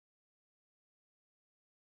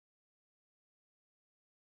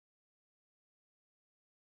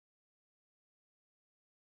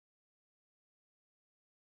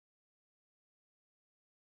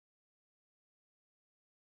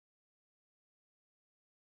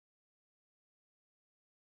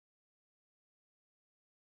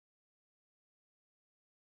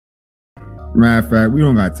Matter of fact, we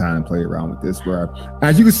don't got time to play around with this, bro.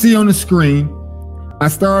 As you can see on the screen, I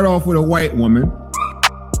start off with a white woman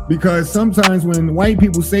because sometimes when white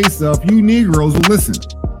people say stuff, you Negroes will listen.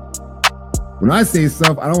 When I say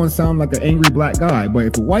stuff, I don't want to sound like an angry black guy, but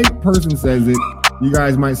if a white person says it, you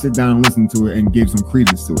guys might sit down and listen to it and give some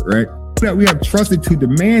credence to it, right? That we have trusted to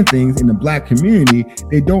demand things in the black community,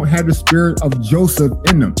 they don't have the spirit of Joseph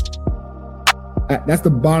in them. That's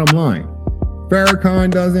the bottom line.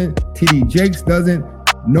 Farrakhan doesn't, TD Jakes doesn't,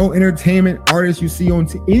 no entertainment artists you see on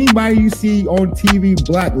anybody you see on TV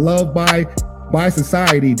black loved by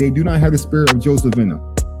society, they do not have the spirit of Joseph in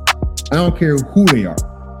them. I don't care who they are.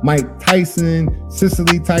 Mike Tyson,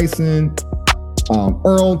 Cicely Tyson,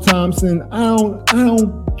 Earl Thompson. I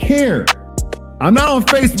don't care. I'm not on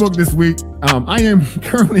Facebook this week. I am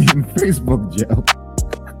currently in Facebook jail.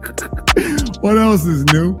 What else is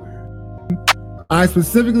new? I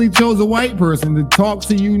specifically chose a white person to talk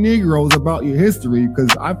to you Negroes about your history because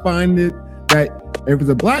I find it that if it's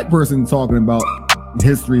a black person talking about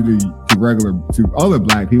history to other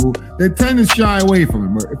black people, they tend to shy away from it.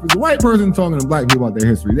 But if it's a white person talking to black people about their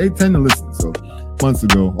history, they tend to listen. So months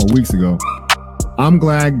ago or weeks ago, I'm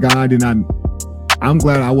glad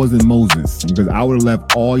I wasn't Moses because I would have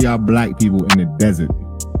left all y'all black people in the desert.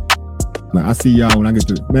 Like I see y'all when I get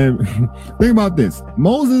to, man, think about this.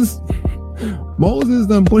 Moses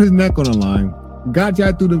done put his neck on the line, got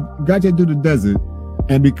y'all through the desert,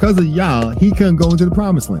 and because of y'all, he couldn't go into the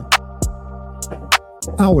promised land.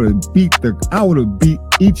 I would have beat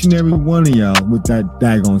each and every one of y'all with that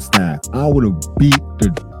daggone staff. I would have beat the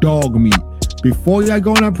dog meat. Before y'all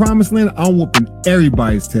go in that promised land, I'm whooping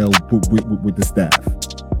everybody's tail with the staff.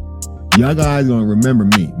 Y'all guys gonna remember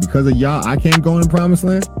me. Because of y'all, I can't go in the promised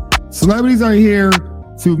land. Celebrities are here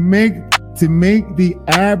to make the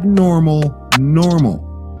abnormal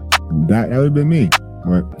normal. That would have been me.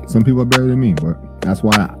 But some people are better than me. But that's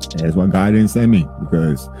why God didn't send me,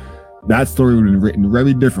 because that story would have been written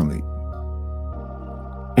very differently.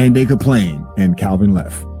 And they complained, and Calvin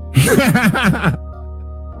left.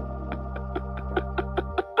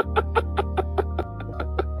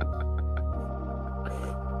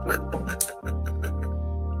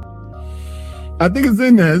 I think it's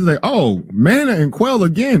in there. It's like, oh, Manna and Quell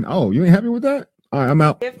again. Oh, you ain't happy with that? All right, I'm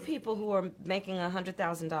out. Give people who are making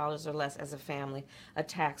 $100,000 or less as a family a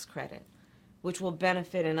tax credit, which will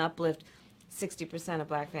benefit and uplift 60% of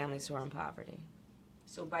black families who are in poverty.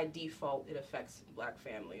 So by default, it affects black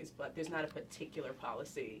families, but there's not a particular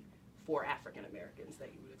policy for African Americans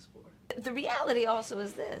that you would explore. The reality also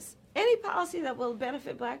is this: any policy that will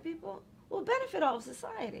benefit black people will benefit all of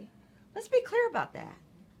society. Let's be clear about that.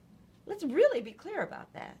 Let's really be clear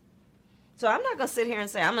about that. So I'm not going to sit here and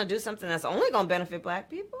say I'm going to do something that's only going to benefit black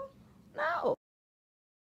people. No.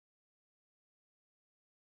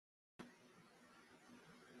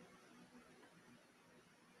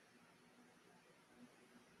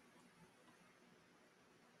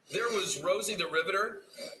 There was Rosie the Riveter,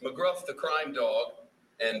 McGruff the crime dog,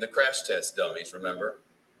 and the crash test dummies, remember?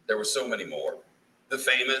 There were so many more. The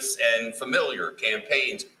famous and familiar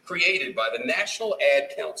campaigns created by the National Ad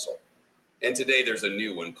Council. And today there's a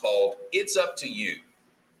new one called It's Up to You.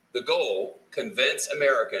 The goal, convince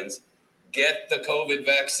Americans, get the COVID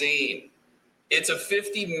vaccine. It's a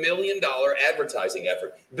 $50 million advertising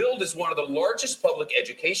effort, billed as one of the largest public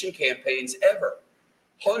education campaigns ever.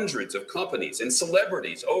 Hundreds of companies and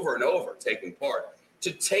celebrities over and over taking part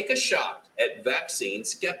to take a shot at vaccine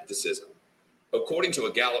skepticism. According to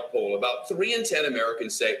a Gallup poll, about 3 in 10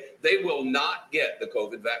 Americans say they will not get the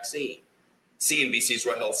COVID vaccine. CNBC's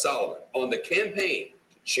Rahel Solomon on the campaign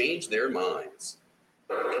to change their minds.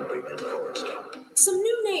 Some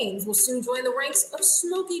new names will soon join the ranks of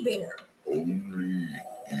Smokey Bear. Only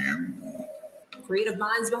you. Creative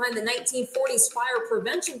minds behind the 1940s fire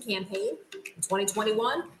prevention campaign. In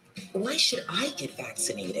 2021, why should I get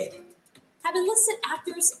vaccinated? Have enlisted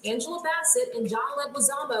actors Angela Bassett and John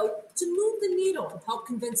Leguizamo to move the needle and help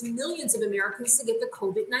convince millions of Americans to get the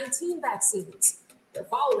COVID-19 vaccines. They're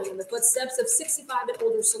following in the footsteps of 65 and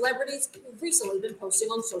older celebrities who've recently been posting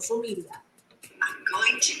on social media. I'm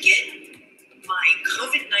going to get my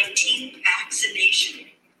COVID-19 vaccination.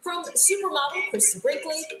 From supermodel Christy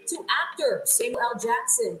Brinkley to actor Samuel L.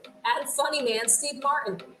 Jackson and funny man Steve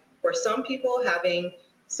Martin. For some people, having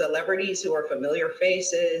celebrities who are familiar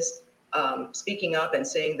faces speaking up and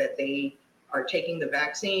saying that they are taking the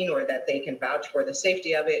vaccine or that they can vouch for the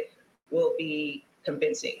safety of it will be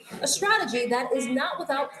convincing. A strategy that is not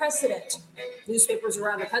without precedent. Newspapers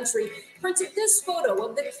around the country printed this photo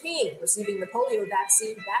of the king receiving the polio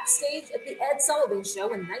vaccine backstage at the Ed Sullivan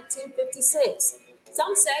Show in 1956.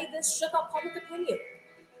 Some say this shook up public opinion.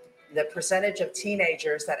 the percentage of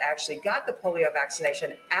teenagers that actually got the polio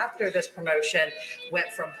vaccination after this promotion went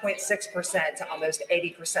from 0.6% to almost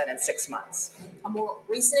 80% in 6 months. A more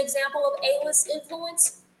recent example of A-list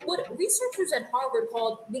influence, what researchers at Harvard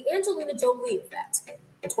called the Angelina Jolie effect.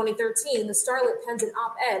 In 2013, the starlet penned an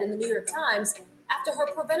op-ed in the New York Times after her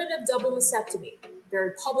preventative double mastectomy.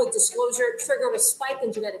 Their public disclosure triggered a spike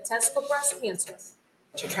in genetic tests for breast cancer.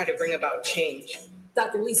 To try to bring about change.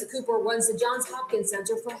 Dr. Lisa Cooper runs the Johns Hopkins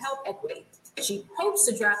Center for Health Equity. She hopes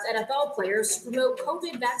to draft NFL players to promote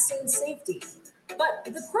COVID vaccine safety. But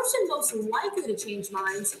the person most likely to change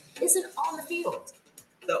minds isn't on the field.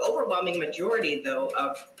 The overwhelming majority, though,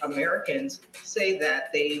 of Americans say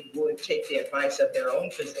that they would take the advice of their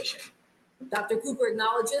own physician. Dr. Cooper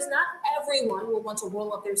acknowledges not everyone will want to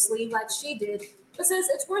roll up their sleeve like she did, but says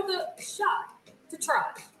it's worth a shot to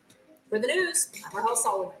try. For the news, I'm Rahel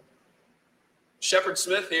Solomon. Shepard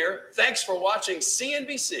Smith here. Thanks for watching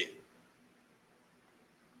CNBC.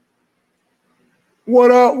 What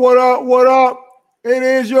up, what up, what up? It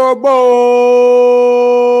is your boy,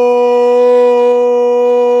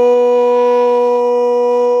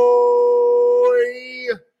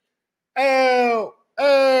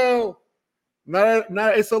 LL.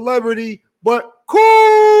 Not a celebrity, but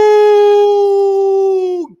cool.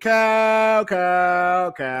 Cow.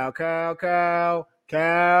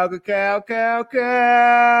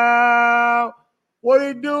 What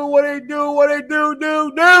it do?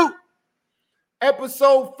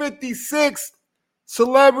 Episode 56,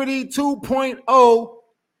 Celebrity 2.0.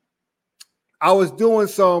 I was doing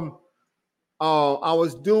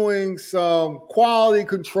some quality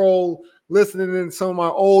control, listening in some of my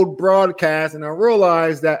old broadcasts, and I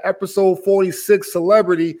realized that episode 46,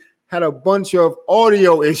 Celebrity, had a bunch of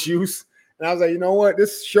audio issues. And I was like, you know what?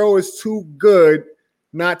 This show is too good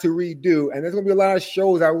not to redo. And there's going to be a lot of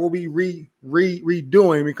shows I will be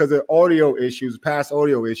redoing because of audio issues, past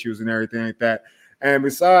audio issues and everything like that. And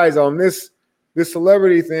besides, on this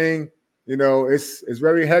celebrity thing, you know, it's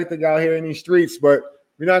very hectic out here in these streets, but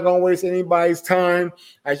we're not going to waste anybody's time.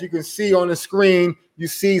 As you can see on the screen, you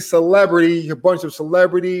see celebrity, a bunch of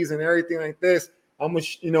celebrities and everything like this.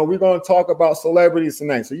 We're going to talk about celebrities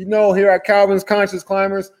tonight. So, here at Calvin's Conscious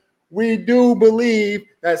Climbers, we do believe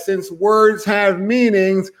that since words have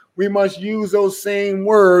meanings, we must use those same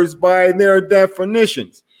words by their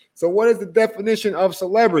definitions. So what is the definition of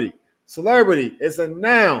celebrity? Celebrity is a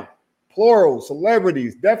noun, plural,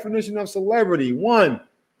 celebrities. Definition of celebrity: 1,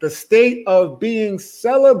 the state of being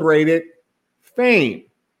celebrated, fame.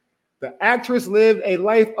 The actress lived a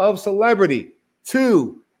life of celebrity.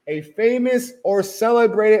 2, a famous or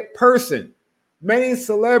celebrated person. Many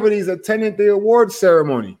celebrities attended the award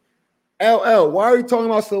ceremony. LL, why are we talking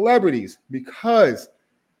about celebrities? Because,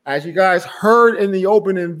 as you guys heard in the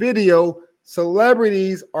opening video,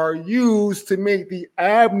 celebrities are used to make the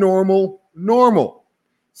abnormal normal.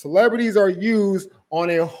 Celebrities are used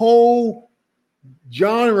on a whole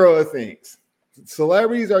genre of things.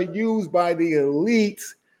 Celebrities are used by the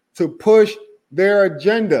elites to push their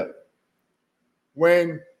agenda.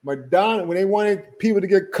 When they wanted people to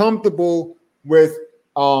get comfortable with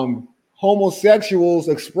homosexuals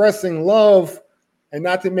expressing love and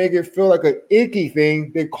not to make it feel like an icky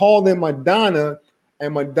thing, they called them Madonna,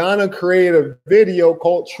 and Madonna created a video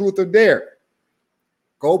called Truth or Dare.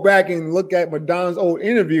 Go back and look at Madonna's old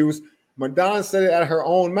interviews. Madonna said it out of her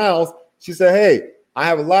own mouth. She said, hey, I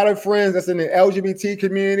have a lot of friends that's in the LGBT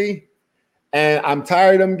community, and I'm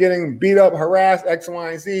tired of them getting beat up, harassed, X,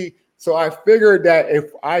 Y, and Z. So I figured that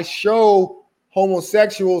if I show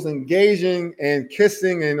homosexuals engaging and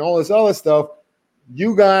kissing and all this other stuff,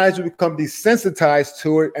 you guys will become desensitized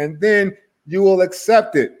to it, and then you will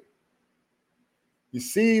accept it. You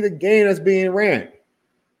see the game that's being ran.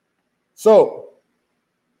 So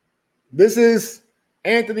this is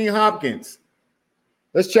Anthony Hopkins.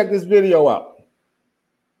 Let's check this video out.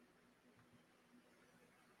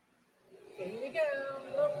 Here we go.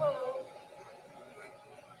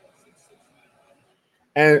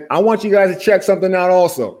 And I want you guys to check something out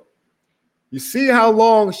also. You see how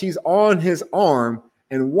long she's on his arm,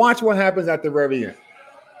 and watch what happens at the very end.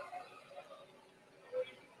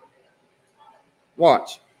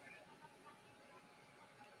 Watch.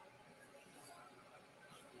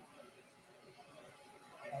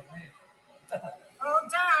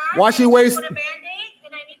 Why she waste? Put a Band-Aid,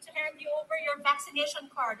 and I need to hand you over your vaccination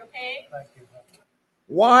card, okay? Thank you.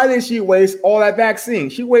 Why did she waste all that vaccine?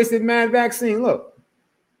 She wasted mad vaccine. Look.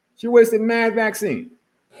 She wasted mad vaccine.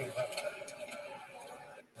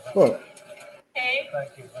 Look. Okay.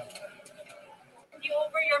 Thank you. Hand you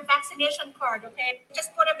over your vaccination card, okay?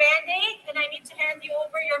 Just put a Band-Aid, and I need to hand you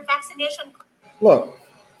over your vaccination card. Look.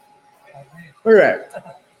 Look at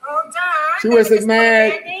that. Hold on. She wasted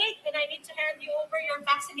mad. And I need to hand you over your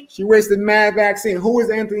vaccination. She wasted mad vaccine. Who is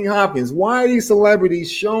Anthony Hopkins? Why are these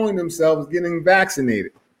celebrities showing themselves getting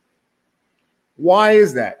vaccinated? Why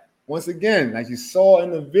is that? Once again, as you saw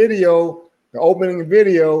in the video, the opening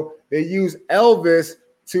video, they use Elvis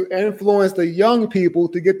to influence the young people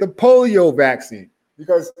to get the polio vaccine.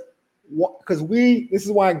 Because this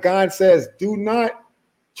is why God says, do not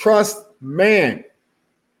trust man.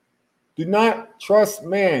 Do not trust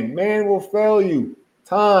man. Man will fail you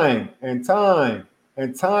time and time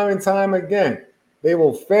and time again. They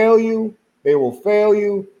will fail you. They will fail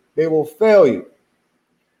you. They will fail you.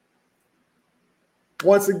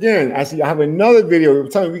 Once again, actually, I have another video. I'm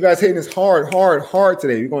telling you, guys hitting this hard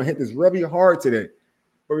today. We're going to hit this really hard today.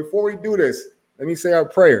 But before we do this, let me say our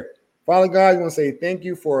prayer. Father God, we want to say thank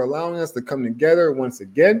you for allowing us to come together once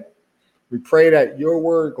again. We pray that your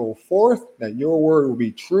word go forth, that your word will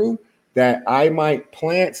be true, that I might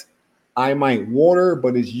plant, I might water,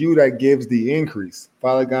 but it's you that gives the increase.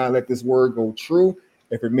 Father God, let this word go true.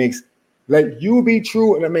 Let you be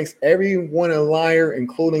true, and it makes everyone a liar,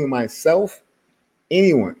 including myself,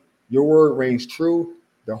 anyone. Your word reigns true.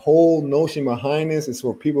 The whole notion behind this is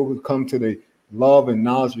for people who come to the love and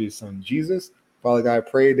knowledge of your son, Jesus. Father God, I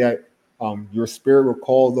pray that your spirit will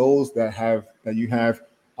call those that you have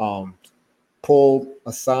pulled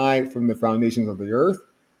aside from the foundations of the earth.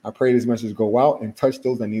 I pray this message go out and touch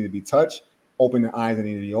those that need to be touched, open the eyes that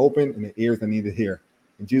need to be opened, and the ears that need to hear.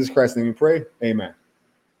 In Jesus Christ's name we pray, amen.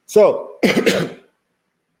 So,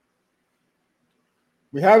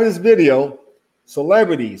 we have this video,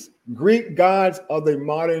 Celebrities, Greek Gods of the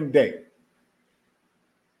Modern Day.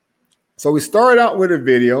 So we started out with a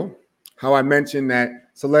video, how I mentioned that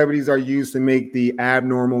celebrities are used to make the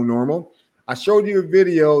abnormal normal. I showed you a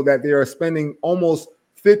video that they are spending almost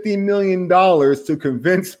 $50 million to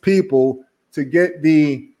convince people to get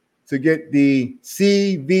the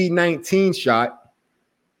CV19 shot.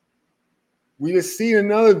 We just seen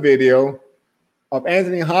another video of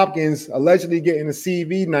Anthony Hopkins allegedly getting a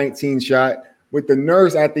CV19 shot with the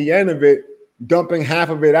nurse at the end of it dumping half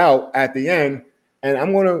of it out at the end. And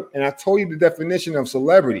I told you the definition of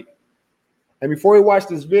celebrity. And before we watch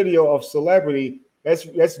this video of celebrity,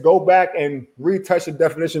 let's go back and retouch the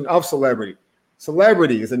definition of celebrity.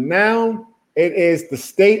 Celebrity is a noun. It is the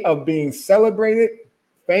state of being celebrated,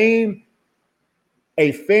 fame,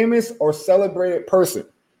 a famous or celebrated person.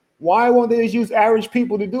 Why won't they just use average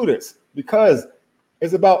people to do this? Because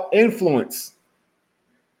it's about influence.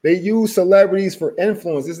 They use celebrities for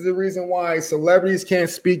influence. This is the reason why celebrities can't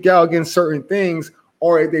speak out against certain things,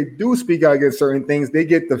 or if they do speak out against certain things, they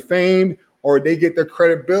get defamed or they get their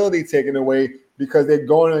credibility taken away because they're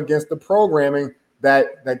going against the programming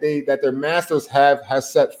that their masters have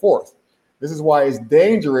set forth. This is why it's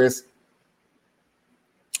dangerous.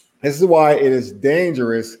 This is why it is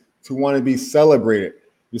dangerous to want to be celebrated.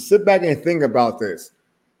 You sit back and think about this.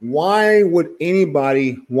 Why would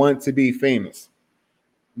anybody want to be famous?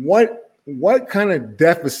 What kind of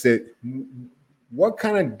deficit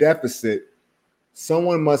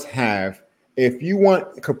someone must have if you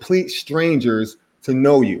want complete strangers to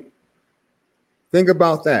know you? Think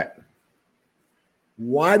about that.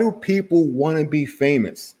 Why do people want to be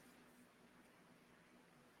famous?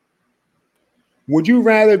 Would you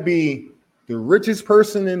rather be the richest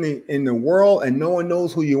person in the world and no one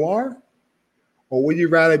knows who you are? Or would you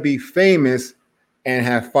rather be famous and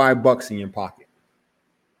have $5 in your pocket?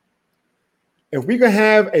 If we could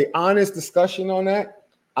have an honest discussion on that,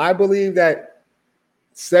 I believe that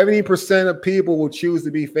 70% of people will choose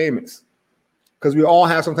to be famous because we all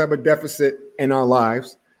have some type of deficit in our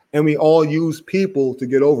lives and we all use people to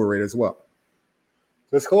get over it as well.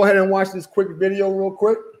 Let's go ahead and watch this quick video real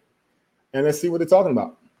quick and let's see what they're talking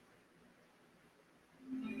about.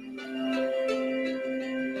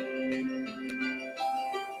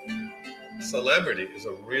 Celebrity is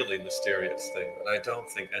a really mysterious thing that I don't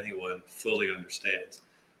think anyone fully understands.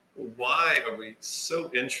 Why are we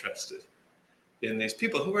so interested in these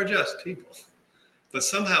people who are just people, but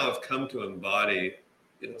somehow have come to embody,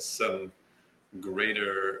 some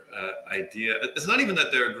greater idea? It's not even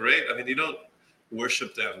that they're great. I mean, you don't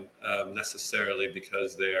worship them necessarily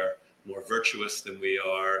because they're more virtuous than we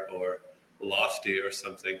are or lofty or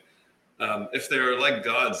something. If they're like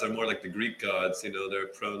gods, they're more like the Greek gods. They're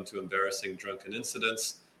prone to embarrassing drunken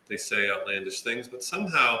incidents. They say outlandish things, but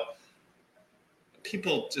somehow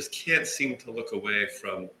people just can't seem to look away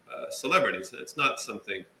from celebrities. It's not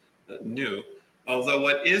something new. Although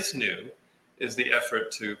what is new is the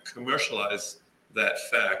effort to commercialize that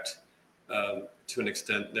fact to an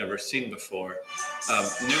extent never seen before.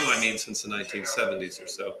 New, I mean, since the 1970s or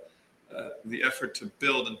so. the effort to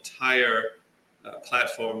build entire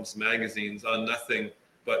platforms, magazines on nothing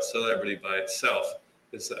but celebrity by itself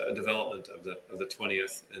is a development of the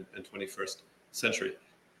 20th and 21st century.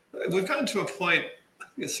 We've gotten to a point,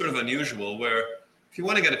 it's sort of unusual, where if you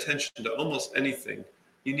want to get attention to almost anything,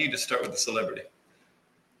 you need to start with the celebrity.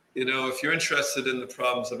 You know, if you're interested in the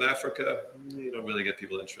problems of Africa, you don't really get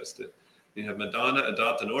people interested. You have Madonna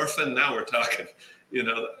adopt an orphan, now we're talking. You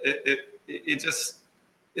know, it just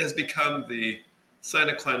has become the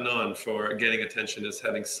sine qua non for getting attention, is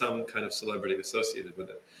having some kind of celebrity associated with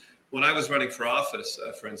it. When I was running for office,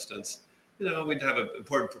 for instance, you know, we'd have an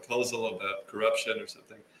important proposal about corruption or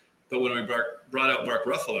something. But when we brought out Mark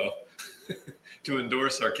Ruffalo to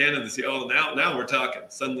endorse our candidacy, oh, now we're talking.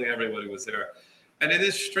 Suddenly everybody was there. And it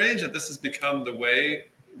is strange that this has become the way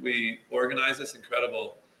we organize this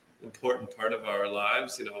incredible, important part of our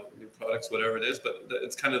lives, you know, new products, whatever it is, but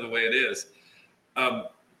it's kind of the way it is. I've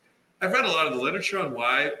read a lot of the literature on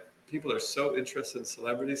why people are so interested in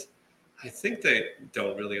celebrities. I think they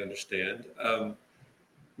don't really understand.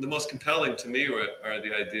 The most compelling to me are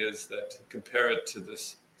the ideas that compare it to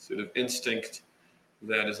this sort of instinct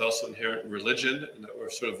that is also inherent in religion, and that we're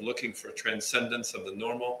sort of looking for transcendence of the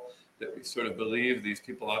normal, that we sort of believe these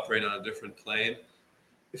people operate on a different plane.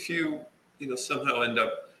 If you somehow end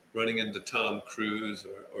up running into Tom Cruise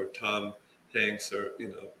or Tom Hanks, or, you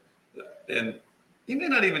know, and you may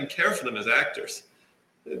not even care for them as actors,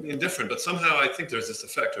 they'd be indifferent, but somehow I think there's this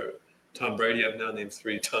effect, or Tom Brady, I've now named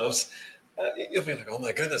 3 Toms, you'll be like, oh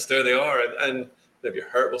my goodness, there they are. And maybe your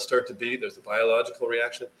heart will start to beat. There's a biological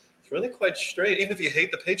reaction. It's really quite strange. Even if you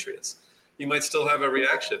hate the Patriots, you might still have a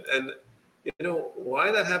reaction. And, you know,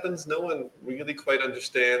 why that happens, no one really quite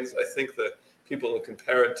understands. I think that people will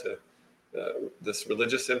compare it to this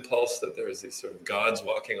religious impulse that there is these sort of gods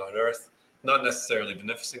walking on earth, not necessarily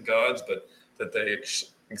beneficent gods, but that they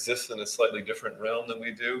exist in a slightly different realm than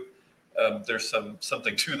we do. There's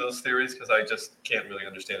something to those theories, because I just can't really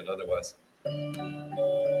understand it otherwise.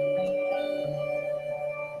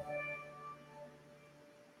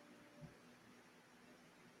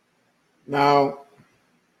 Now,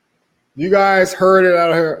 you guys heard it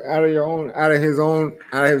out of his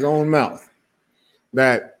own mouth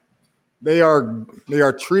that they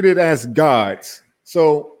are treated as gods.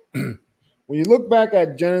 So when you look back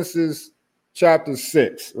at Genesis chapter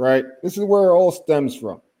 6, right? This is where it all stems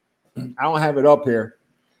from. I don't have it up here,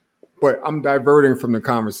 but I'm diverting from the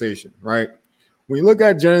conversation, right? When you look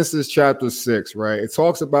at Genesis chapter 6, right, it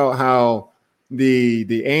talks about how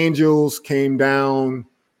the angels came down,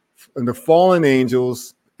 and the fallen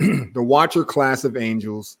angels, the watcher class of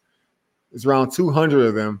angels, is around 200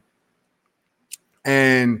 of them.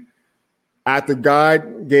 And after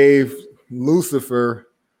God gave Lucifer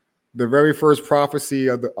the very first prophecy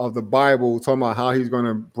of the Bible, talking about how he's going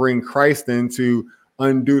to bring Christ in to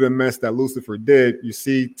undo the mess that Lucifer did, you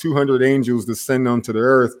see 200 angels descend onto the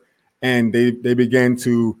earth, and they began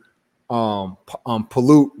to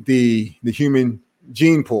pollute the human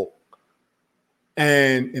gene pool.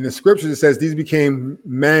 And in the scriptures, it says these became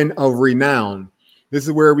men of renown. This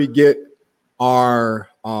is where we get our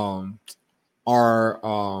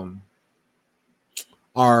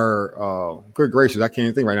good gracious, I can't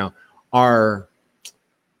even think right now.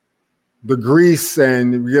 The Greece,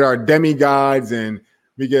 and we get our demigods, and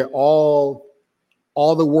we get all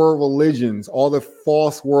the world religions, all the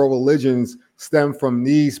false world religions stem from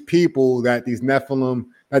these people that these Nephilim,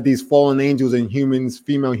 that these fallen angels and humans,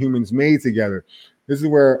 female humans, made together. This is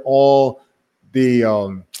where all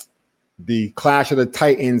the Clash of the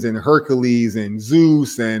Titans and Hercules and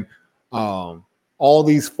Zeus and all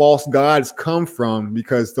these false gods come from,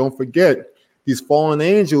 because don't forget, these fallen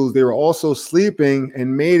angels, they were also sleeping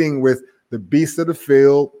and mating with the beasts of the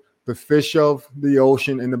field, the fish of the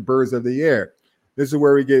ocean, and the birds of the air. This is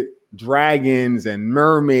where we get dragons and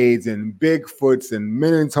mermaids and Bigfoots and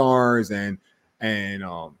minotaurs and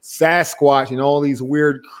Sasquatch and all these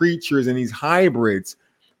weird creatures and these hybrids.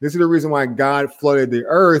 This is the reason why God flooded the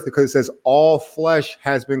earth, because it says all flesh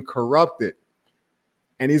has been corrupted.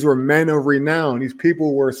 And these were men of renown. These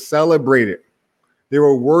people were celebrated. They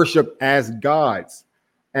were worshipped as gods.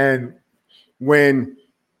 And when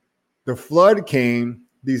the flood came,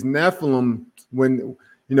 these Nephilim,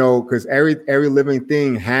 because every living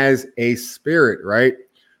thing has a spirit, right?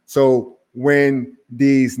 So when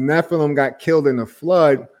these Nephilim got killed in the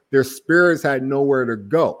flood, their spirits had nowhere to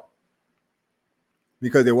go,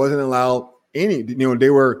 because they wasn't allowed any. They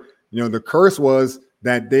were. The curse was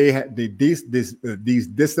that they had these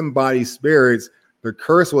disembodied spirits. The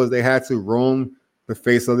curse was they had to roam the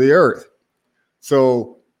face of the earth.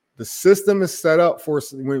 So the system is set up for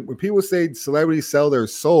when people say celebrities sell their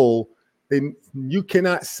soul, You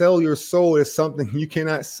cannot sell your soul as something. You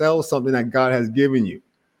cannot sell something that God has given you.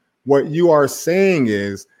 What you are saying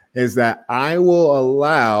is that I will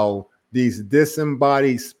allow these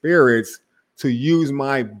disembodied spirits to use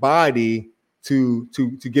my body to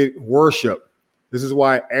get worship. This is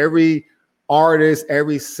why every artist,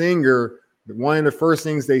 every singer, one of the first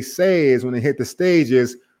things they say is when they hit the stage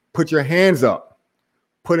is put your hands up.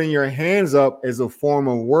 Putting your hands up is a form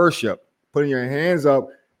of worship. Putting your hands up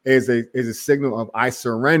is a signal of I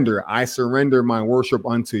surrender. I surrender my worship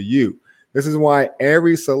unto you. This is why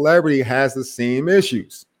every celebrity has the same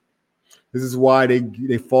issues. This is why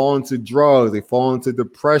they fall into drugs, they fall into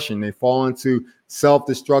depression, they fall into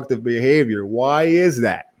self-destructive behavior. Why is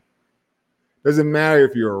that? Doesn't matter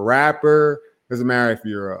if you're a rapper, doesn't matter if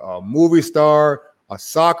you're a movie star, a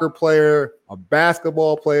soccer player, a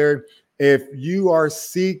basketball player. If you are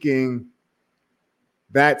seeking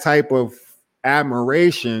that type of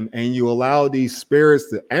admiration and you allow these spirits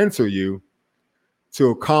to enter you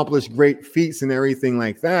to accomplish great feats and everything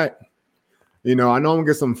like that, you know, I know I'm gonna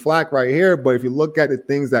get some flack right here, but if you look at the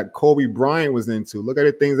things that Kobe Bryant was into, look at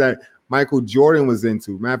the things that Michael Jordan was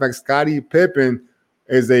into. Matter of fact, Scottie Pippen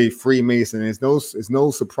is a Freemason. It's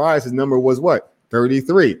no surprise. His number was what?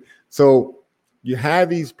 33. So you have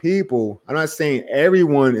these people. I'm not saying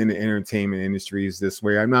everyone in the entertainment industry is this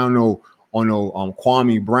way. I'm not on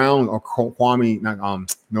Kwame Brown or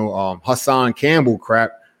Hassan Campbell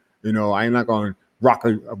crap. You know, I'm not going to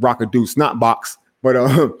rock a deuce not box, but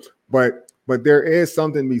there is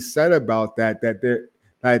something to be said about that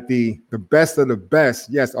the best of the best,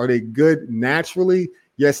 yes, are they good naturally?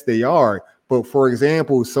 Yes, they are. But for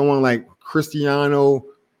example, someone like Cristiano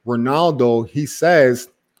Ronaldo, he says,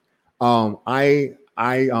 I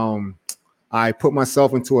put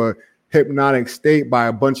myself into a hypnotic state by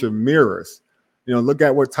a bunch of mirrors. You know, look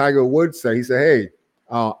at what Tiger Woods said. He said, hey,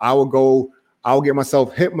 I will get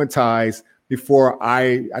myself hypnotized before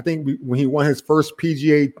I think when he won his first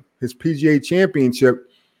PGA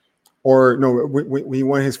championship, or no, when he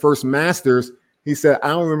won his first Masters, he said, I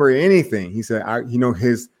don't remember anything. He said,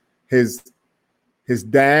 his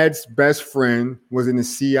dad's best friend was in the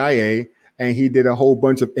CIA and he did a whole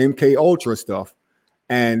bunch of MK Ultra stuff.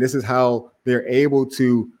 And this is how they're able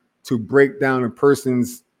to break down a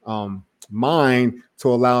person's mind to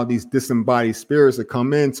allow these disembodied spirits to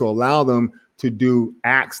come in, to allow them to do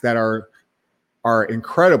acts that are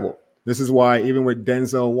incredible. This is why even with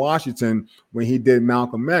Denzel Washington, when he did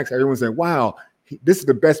Malcolm X, everyone said, wow, this is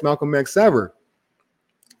the best Malcolm X ever.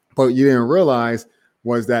 But you didn't realize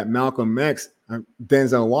was that Malcolm X,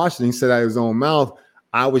 Denzel Washington, he said out of his own mouth,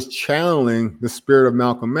 I was channeling the spirit of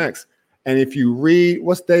Malcolm X. And if you read,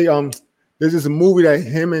 there's this movie that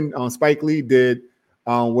him and Spike Lee did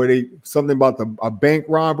where something about a bank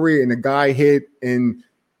robbery and the guy hid in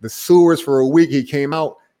the sewers for a week. He came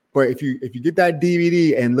out. But if you get that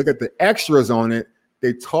DVD and look at the extras on it,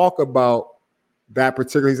 they talk about that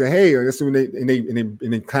particular. He said, "Hey," this is when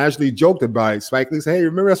they casually joked about it. Spike Lee said, "Hey,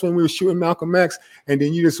 remember that's when we were shooting Malcolm X, and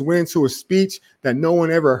then you just went into a speech that no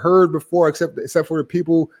one ever heard before, except for the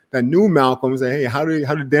people that knew Malcolm. Say, hey, how did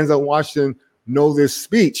Denzel Washington know this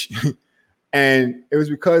speech?" And it was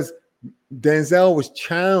because Denzel was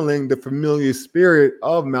channeling the familiar spirit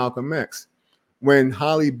of Malcolm X. When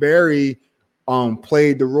Halle Berry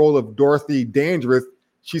played the role of Dorothy Dandridge,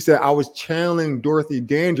 she said, I was channeling Dorothy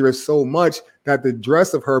Dandridge so much that the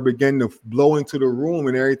dress of her began to blow into the room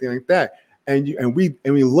and everything like that. And we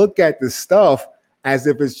look at this stuff as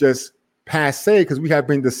if it's just passe because we have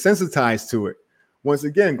been desensitized to it. Once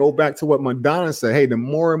again, go back to what Madonna said. Hey, the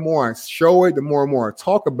more and more I show it, the more and more I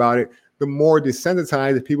talk about it, the more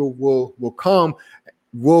desensitized people will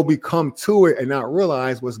become to it and not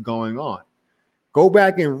realize what's going on. Go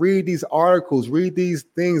back and read these articles, read these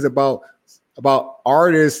things about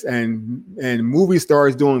artists and movie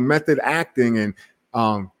stars doing method acting. And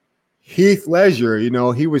Heath Ledger, you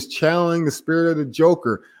know, he was channeling the spirit of the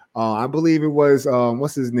Joker. I believe it was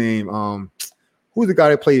what's his name? Who's the guy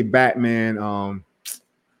that played Batman?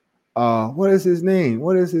 What is his name?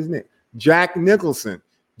 Jack Nicholson.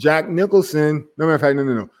 Jack Nicholson. No matter of fact,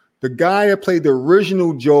 no. The guy that played the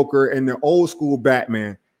original Joker in the old school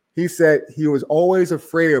Batman. He said he was always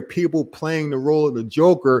afraid of people playing the role of the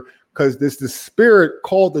Joker because this the spirit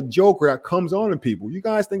called the Joker that comes on to people. You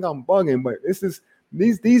guys think I'm bugging, but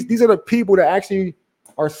these are the people that actually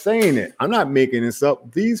are saying it. I'm not making this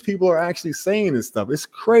up. These people are actually saying this stuff. It's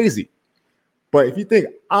crazy. But if you think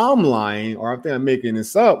I'm lying or I think I'm making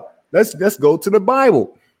this up, let's go to the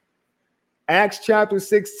Bible. Acts chapter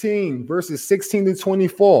 16, verses 16 to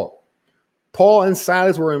 24. Paul and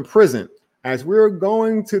Silas were in prison. As we were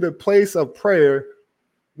going to the place of prayer,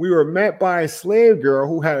 we were met by a slave girl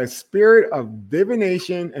who had a spirit of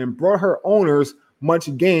divination and brought her owners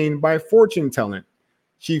much gain by fortune telling.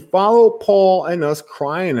 She followed Paul and us,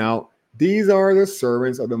 crying out, "These are the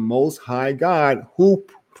servants of the Most High God who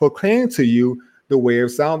proclaim to you the way of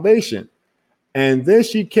salvation." And this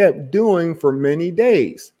she kept doing for many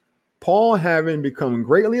days. Paul, having become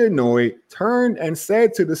greatly annoyed, turned and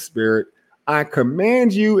said to the spirit, "I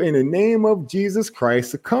command you in the name of Jesus Christ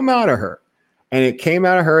to come out of her." And it came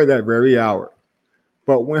out of her that very hour.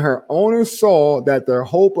 But when her owners saw that their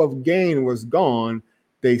hope of gain was gone,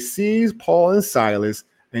 they seized Paul and Silas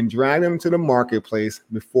and dragged them to the marketplace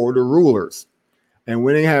before the rulers. And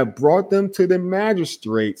when they had brought them to the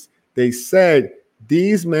magistrates, they said,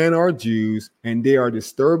 "These men are Jews, and they are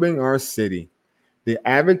disturbing our city. They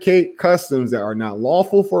advocate customs that are not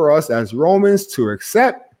lawful for us as Romans to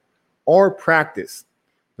accept or practice."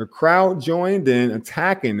 The crowd joined in,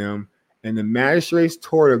 attacking them, and the magistrates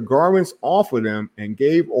tore the garments off of them and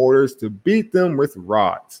gave orders to beat them with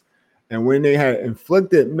rods. And when they had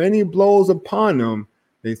inflicted many blows upon them,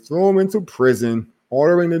 they threw them into prison,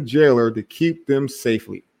 ordering the jailer to keep them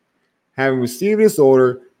safely. Having received this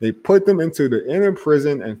order, they put them into the inner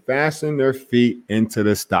prison and fastened their feet into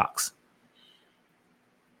the stocks.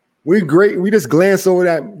 We just glance over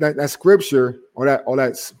that scripture or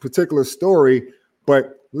that particular story,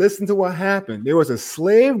 but listen to what happened. There was a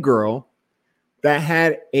slave girl that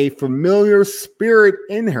had a familiar spirit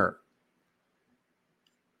in her.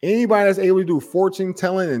 Anybody that's able to do fortune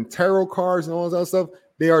telling and tarot cards and all this other stuff,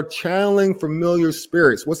 they are channeling familiar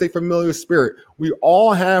spirits. What's a familiar spirit? We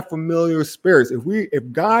all have familiar spirits.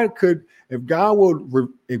 If God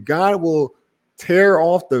will tear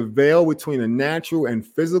off the veil between the natural and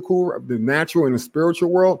physical, the natural and the spiritual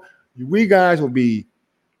world, we guys we'd be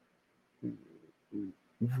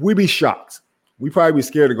shocked. We probably be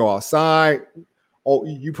scared to go outside. Oh,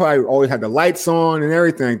 you probably always had the lights on and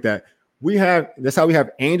everything like that. That's how we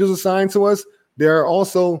have angels assigned to us. There are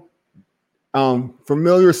also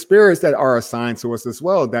familiar spirits that are assigned to us as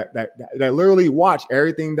well, that literally watch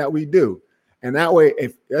everything that we do. And that way,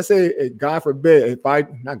 if let's say, God forbid, if I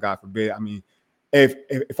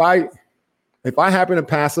happen to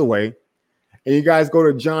pass away and you guys go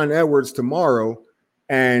to John Edwards tomorrow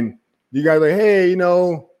and you guys are like, "Hey,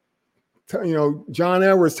 John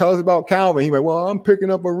Edwards, tell us about Calvin." He's like, "Well, I'm picking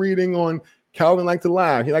up a reading on Calvin like to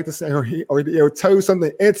laugh." He like to say, or he'll tell you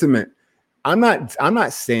something intimate. I'm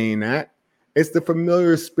not saying that. It's the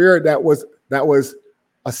familiar spirit that was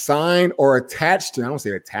assigned or attached to. I don't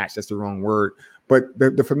say attached. That's the wrong word. But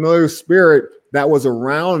the familiar spirit that was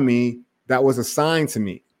around me, that was assigned to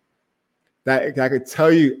me, that I could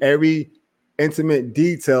tell you every intimate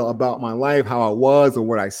detail about my life, how I was, or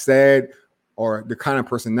what I said, or the kind of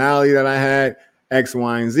personality that I had, X,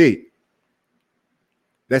 Y, and Z.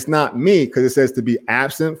 That's not me, because it says to be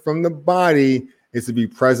absent from the body is to be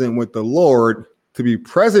present with the Lord. To be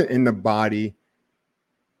present in the body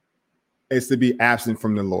is to be absent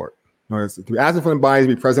from the Lord. No, to be absent from the body is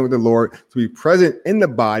to be present with the Lord. To be present in the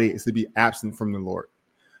body is to be absent from the Lord.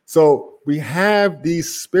 So we have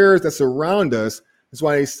these spirits that surround us. That's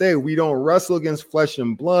why they say we don't wrestle against flesh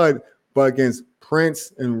and blood, but against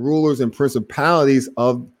prince and rulers and principalities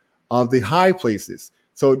of the high places.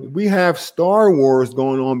 So we have Star Wars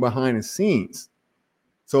going on behind the scenes.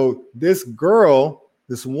 So this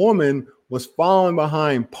woman was following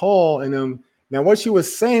behind Paul and them. Now, what she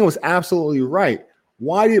was saying was absolutely right.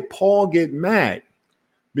 Why did Paul get mad?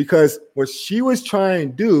 Because what she was trying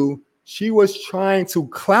to do, she was trying to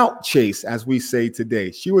clout chase, as we say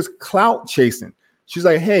today. She was clout chasing. She's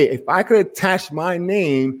like, "Hey, if I could attach my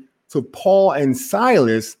name to Paul and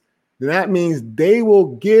Silas, then that means they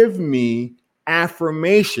will give me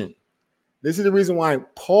affirmation." This is the reason why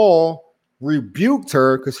Paul rebuked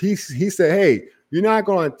her, because he said, "Hey, you're not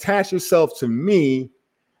going to attach yourself to me.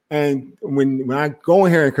 And when I go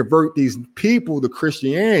in here and convert these people to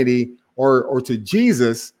Christianity or to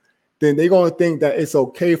Jesus, then they're going to think that it's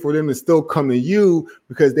okay for them to still come to you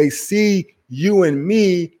because they see you and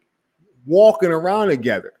me walking around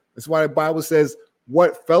together." That's why the Bible says,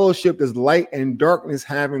 "What fellowship does light and darkness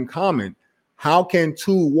have in common? How can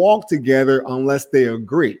two walk together unless they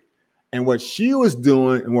agree?" And what she was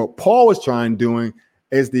doing and what Paul was trying doing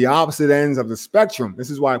is the opposite ends of the spectrum.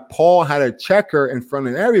 This is why Paul had to check her in front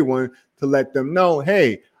of everyone to let them know,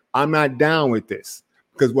 "Hey, I'm not down with this.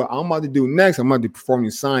 Because what I'm about to do next, I'm about to perform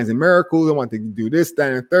these signs and miracles. I want to do this,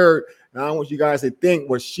 that, and third. And I want you guys to think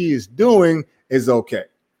what she is doing is okay."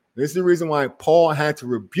 This is the reason why Paul had to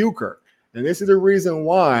rebuke her. And this is the reason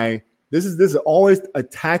why this is always a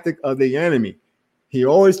tactic of the enemy. He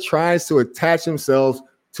always tries to attach himself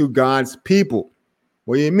to God's people.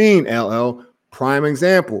 What do you mean, LL? Prime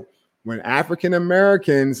example. When African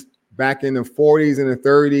Americans back in the 40s and the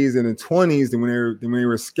 30s and the 20s, and when they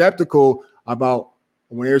were skeptical about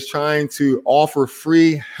when they were trying to offer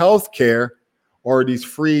free health care or these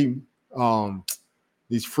free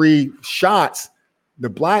shots, the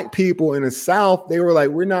black people in the South, they were like,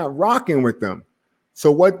 we're not rocking with them.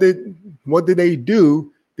 So what did they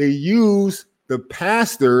do? They used the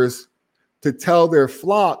pastors to tell their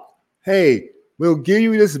flock, hey, we'll give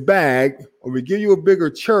you this bag, or we give you a bigger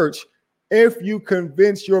church if you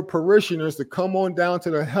convince your parishioners to come on down to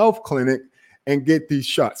the health clinic and get these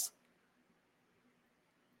shots.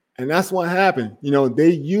 And that's what happened. You know, they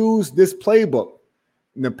used this playbook.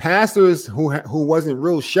 And the pastors who wasn't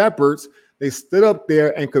real shepherds, they stood up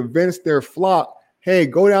there and convinced their flock, hey,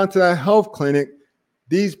 go down to that health clinic.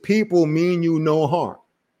 These people mean you no harm.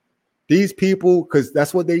 These people, because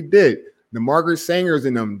that's what they did. The Margaret Sangers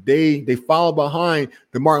and them, they followed behind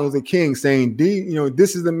the Martin Luther King, saying,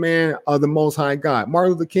 this is the man of the Most High God.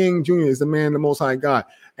 Martin Luther King Jr. is the man of the Most High God.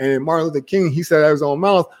 And Martin Luther King, he said out of his own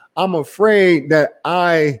mouth, I'm afraid that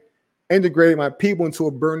I integrated my people into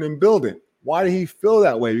a burning building. Why did he feel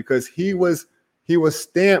that way? Because he was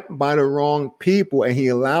stamped by the wrong people, and he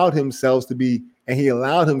allowed himself to be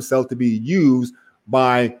used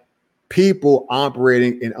by people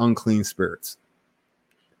operating in unclean spirits.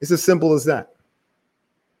 It's as simple as that.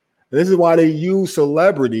 And this is why they use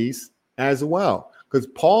celebrities as well, because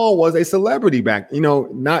Paul was a celebrity back.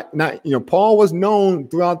 Paul was known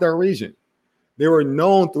throughout their region. They were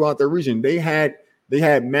known throughout their region. They had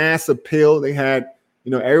mass appeal. They had,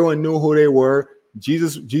 everyone knew who they were.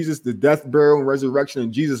 Jesus, the death, burial, and resurrection of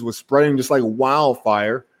Jesus was spreading just like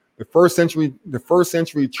wildfire. The first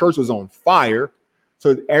century church was on fire.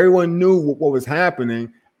 So everyone knew what was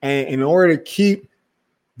happening. And in order to keep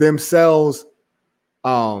themselves in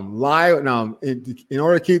order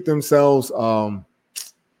to keep themselves in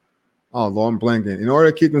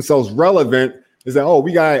order to keep themselves relevant, is that,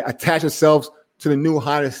 we gotta attach ourselves to the new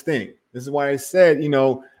hottest thing. This is why I said,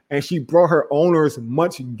 and she brought her owners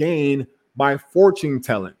much gain by fortune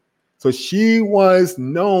telling. So she was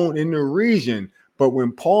known in the region. But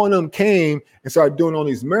when Paul and them came and started doing all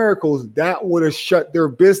these miracles, that would have shut their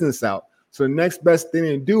business out. So the next best thing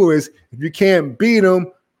to do is, if you can't beat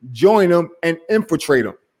them, join them and infiltrate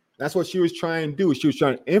them. That's what she was trying to do. She was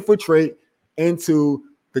trying to infiltrate into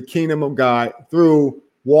the kingdom of God through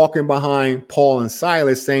walking behind Paul and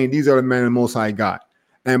Silas, saying these are the men of the Most High God.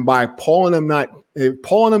 And by if Paul and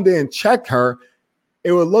them didn't check her,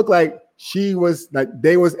 it would look like they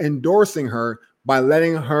was endorsing her by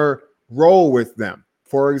letting her roll with them.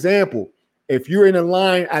 For example, if you're in a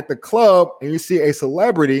line at the club and you see a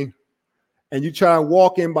celebrity and you try to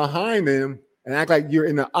walk in behind them and act like you're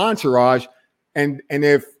in the entourage, and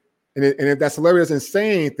if that celebrity doesn't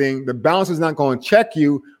say anything, the bouncer's not going to check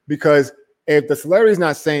you, because if the celebrity's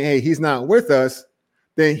not saying, hey, he's not with us,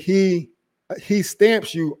 then he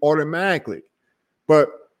stamps you automatically. But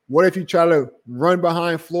what if you try to run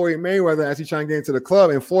behind Floyd Mayweather as he's trying to get into the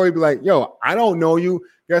club, and Floyd be like, yo, I don't know you.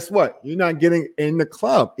 Guess what? You're not getting in the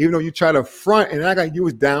club, even though you try to front and act like you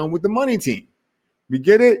was down with the money team. We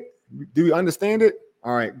get it? Do we understand it?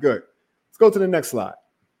 All right, good. Let's go to the next slide.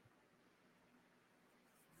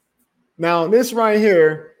 Now, this right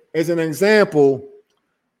here is an example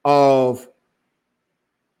of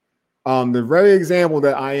the very example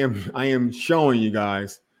that I am showing you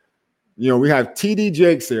guys. We have TD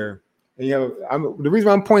Jakes here. And the reason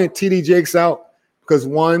why I'm pointing TD Jakes out, because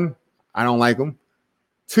one, I don't like him.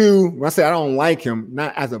 Two, when I say I don't like him,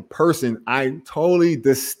 not as a person, I totally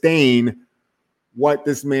disdain what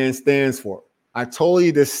this man stands for. I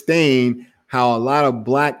totally disdain how a lot of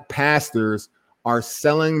black pastors are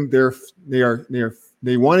selling they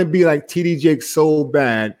want to be like TD Jakes so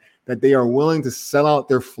bad that they are willing to sell out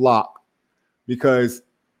their flock because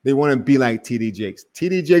they want to be like TD Jakes.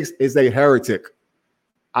 TD Jakes is a heretic.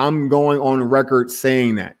 I'm going on record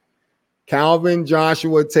saying that. Calvin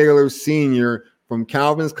Joshua Taylor Sr. from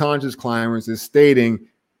Calvin's Conscious Climbers is stating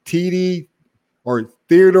TD or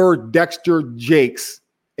Theodore Dexter Jakes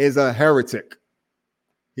is a heretic.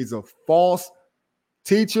 He's a false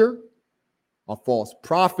teacher, a false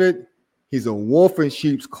prophet. He's a wolf in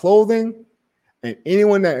sheep's clothing. And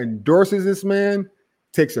anyone that endorses this man,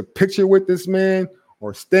 takes a picture with this man,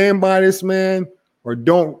 or stand by this man, or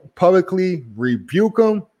don't publicly rebuke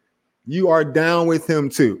him, you are down with him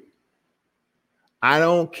too. I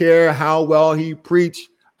don't care how well he preached.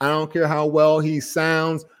 I don't care how well he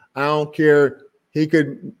sounds. I don't care.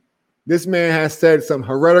 This man has said some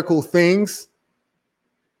heretical things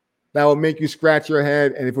that will make you scratch your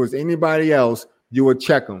head. And if it was anybody else, you would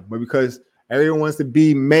check him. But because Everyone wants to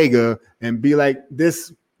be mega and be like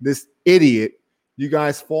this idiot. You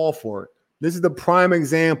guys fall for it. This is the prime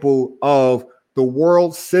example of the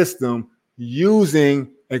world system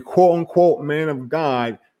using a quote unquote man of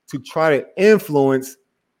God to try to influence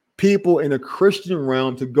people in the Christian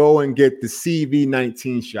realm to go and get the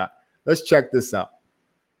CV-19 shot. Let's check this out.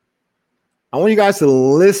 I want you guys to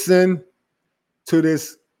listen to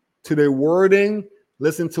this, to their wording,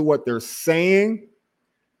 listen to what they're saying.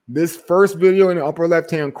 This first video in the upper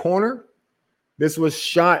left-hand corner, this was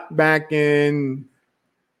shot back in,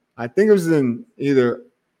 I think it was in either,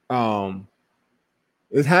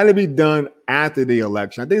 it had to be done after the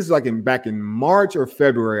election. I think it's like back in March or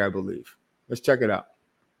February, I believe. Let's check it out.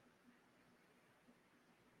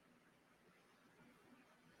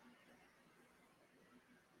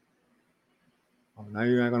 Oh, now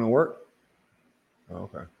you're not going to work? Oh,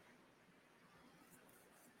 okay.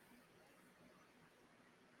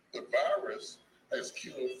 The virus has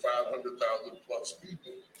killed 500,000 plus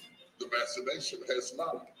people. The vaccination has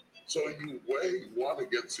not. So you weigh one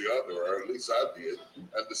against the other, or at least I did,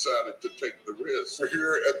 and decided to take the risk. We're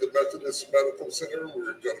here at the Methodist Medical Center.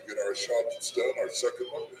 We're going to get our shots done, our second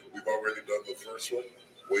one. We've already done the first one,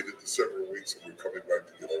 waited the several weeks, and we're coming back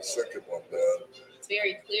to get our second one done. It's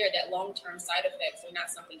very clear that long-term side effects are not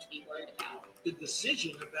something to be worried about. The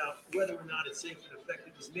decision about whether or not it's safe and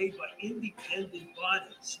effective is made by independent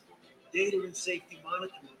bodies, data and safety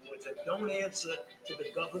monitoring boards that don't answer to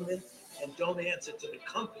the government and don't answer to the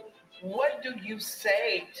company. What do you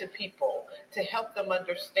say to people to help them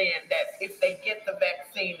understand that if they get the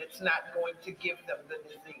vaccine, it's not going to give them the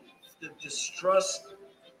disease? The distrust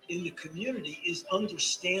in the community is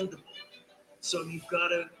understandable. So you've got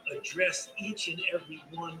to address each and every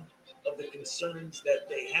one of the concerns that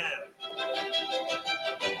they have.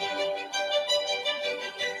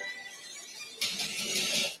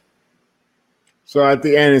 So at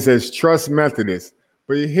the end, it says, trust Methodist.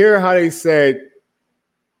 But you hear how they said,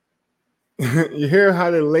 you hear how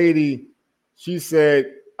the lady, she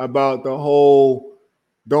said about the whole,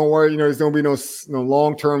 don't worry, there's going to be no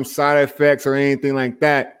long-term side effects or anything like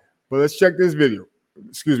that. But let's check this video.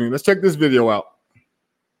 Excuse me. Let's check this video out.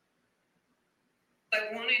 I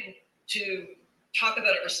wanted to talk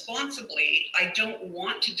about it responsibly. I don't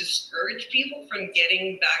want to discourage people from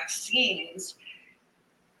getting vaccines.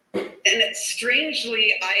 And it's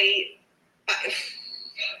strangely, I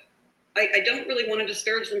don't really want to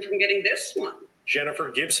discourage them from getting this one. Jennifer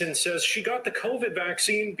Gibson says she got the COVID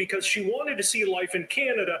vaccine because she wanted to see life in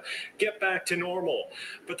Canada get back to normal.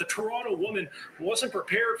 But the Toronto woman wasn't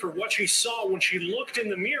prepared for what she saw when she looked in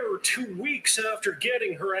the mirror 2 weeks after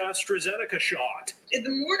getting her AstraZeneca shot. In the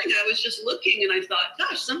morning, I was just looking and I thought,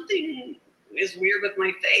 gosh, something is weird with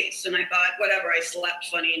my face. And I thought, whatever, I slept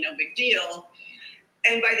funny, no big deal.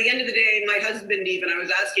 And by the end of the day, my husband I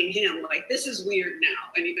was asking him, like, this is weird now.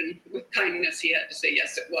 And even with kindness, he had to say,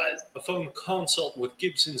 yes, it was. A phone consult with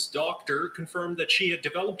Gibson's doctor confirmed that she had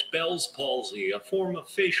developed Bell's palsy, a form of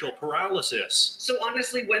facial paralysis. So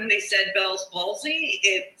honestly, when they said Bell's palsy,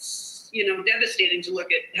 it's, devastating to look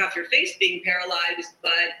at half your face being paralyzed.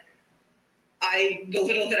 But the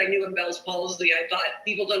little that I knew of Bell's palsy, I thought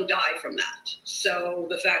people don't die from that. So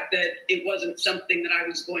the fact that it wasn't something that I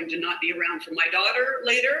was going to not be around for my daughter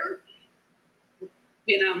later,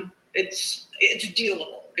 it's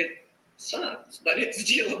dealable. It sucks, but it's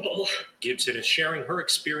dealable. Gibson is sharing her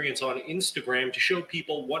experience on Instagram to show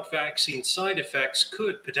people what vaccine side effects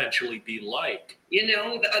could potentially be like.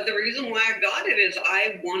 The reason why I got it is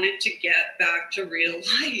I wanted to get back to real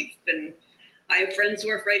life. And I have friends who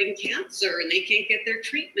are fighting cancer and they can't get their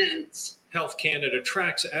treatments. Health Canada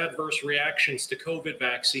tracks adverse reactions to COVID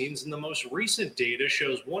vaccines, and the most recent data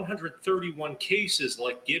shows 131 cases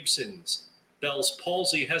like Gibson's. Bell's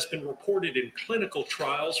palsy has been reported in clinical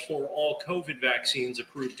trials for all COVID vaccines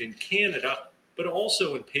approved in Canada, but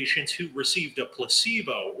also in patients who received a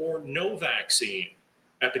placebo or no vaccine.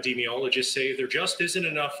 Epidemiologists say there just isn't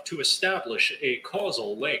enough to establish a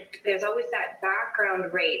causal link. There's always that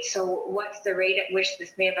background rate. So what's the rate at which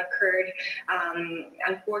this may have occurred,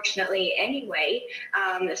 unfortunately, anyway?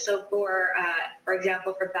 So for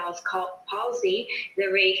example, for Bell's palsy, the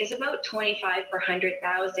rate is about 25 per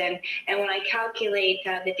 100,000. And when I calculate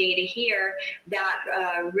the data here,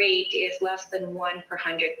 that rate is less than 1 per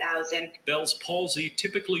 100,000. Bell's palsy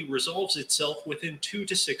typically resolves itself within 2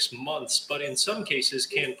 to 6 months, but in some cases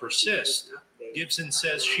can persist. Gibson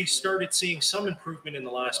says she started seeing some improvement in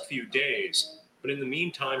the last few days, but in the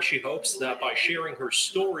meantime, she hopes that by sharing her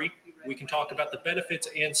story, we can talk about the benefits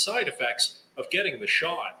and side effects of getting the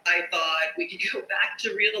shot. I thought we could go back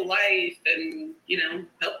to real life and,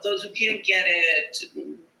 help those who can't get it.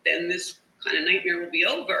 Then this kind of nightmare will be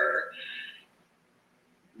over.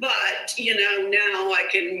 But, you know, now I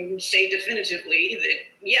can say definitively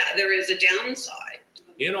that, yeah, there is a downside.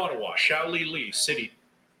 In Ottawa, Xiaoli Li, City.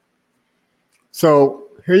 So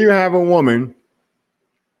here you have a woman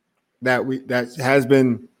that has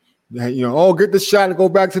been, you know, oh, get the shot and go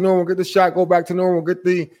back to normal, get the shot, go back to normal, get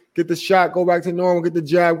the shot, go back to normal, get the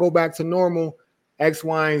jab, go back to normal, X,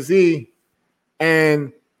 Y, and Z.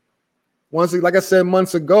 And once, like I said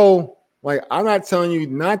months ago, like, I'm not telling you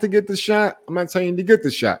not to get the shot. I'm not telling you to get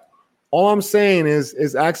the shot. All I'm saying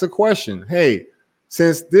is ask a question. Hey,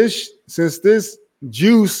 since this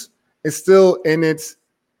juice is still in its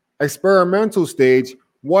experimental stage,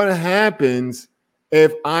 what happens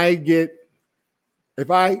if I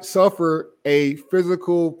suffer a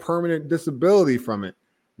physical permanent disability from it?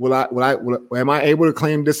 Am I able to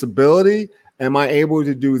claim disability? Am I able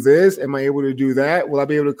to do this? Am I able to do that? Will I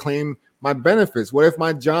be able to claim my benefits? What if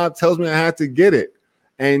my job tells me I have to get it?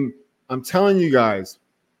 And I'm telling you guys,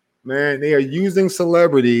 man, they are using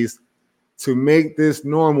celebrities to make this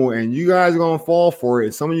normal, and you guys are going to fall for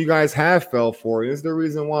it. Some of you guys have fell for it. This is the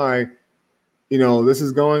reason why, you know, this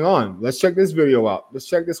is going on. Let's check this video out. Let's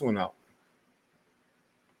check this one out.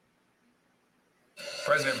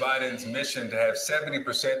 President Biden's mission to have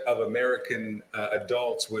 70% of American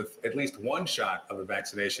adults with at least one shot of a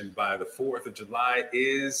vaccination by the 4th of July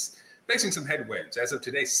is facing some headwinds. As of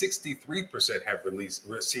today, 63% have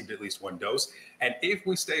received at least one dose. And if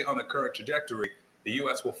we stay on the current trajectory, the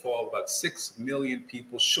U.S. will fall about 6 million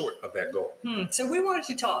people short of that goal. So we wanted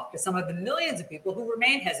to talk to some of the millions of people who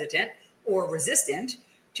remain hesitant or resistant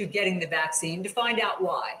to getting the vaccine to find out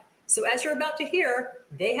why. So as you're about to hear,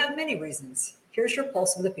 they have many reasons. Here's your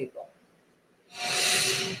pulse of the people.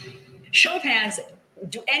 Show of hands,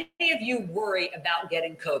 do any of you worry about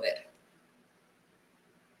getting COVID?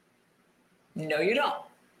 No, you don't.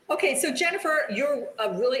 Okay, so Jennifer, you're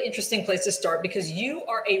a really interesting place to start because you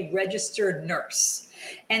are a registered nurse.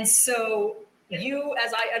 And so you,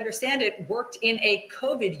 as I understand it, worked in a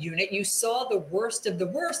COVID unit. You saw the worst of the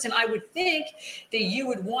worst. And I would think that you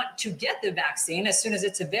would want to get the vaccine as soon as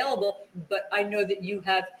it's available. But I know that you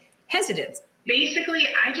have hesitance. Basically,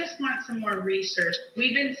 I just want some more research.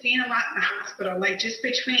 We've been seeing a lot in the hospital, like just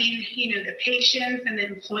between, you know, the patients and the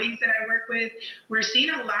employees that I work with, we're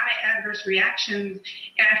seeing a lot of adverse reactions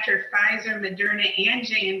after Pfizer, Moderna, and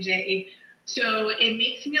J&J. So it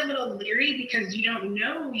makes me a little leery because you don't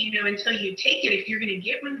know, you know, until you take it, if you're going to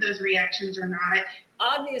get one of those reactions or not.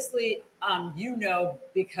 Obviously, you know,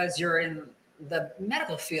 because you're in the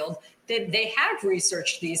medical field, that they have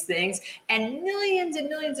researched these things and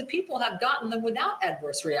millions of people have gotten them without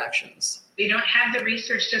adverse reactions. They don't have the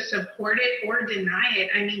research to support it or deny it.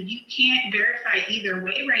 I mean, you can't verify either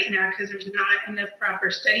way right now because there's not enough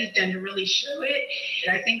proper studies done to really show it.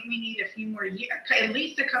 I think we need a few more years, at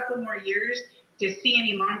least a couple more years to see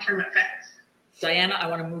any long-term effects. Diana, I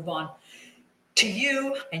want to move on to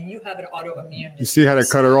you, and you have an autoimmune disease. You see how they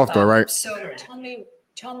cut her off though, right? So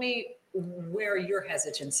tell me where your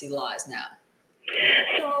hesitancy lies now.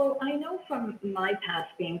 So I know from my past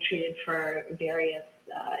being treated for various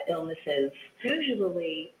illnesses,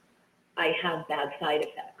 usually I have bad side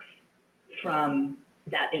effects from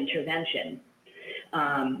that intervention.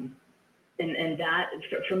 And that,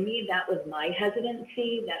 for me, that was my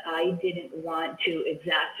hesitancy, that I didn't want to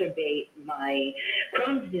exacerbate my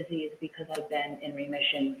Crohn's disease because I've been in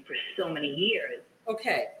remission for so many years.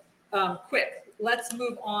 Okay, quick, let's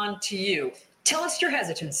move on to you. Tell us your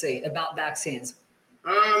hesitancy about vaccines.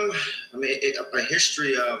 I mean, a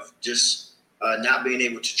history of just not being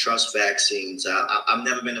able to trust vaccines. I've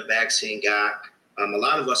never been a vaccine guy. A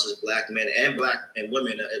lot of us as black men and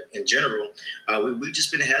women in general, we've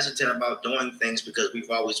just been hesitant about doing things because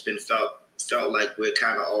we've always been felt like we're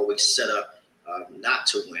kind of always set up not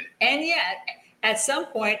to win. And yet, at some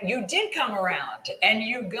point, you did come around and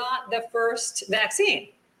you got the first vaccine.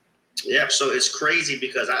 Yeah, so it's crazy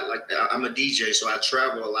because I'm a DJ, so I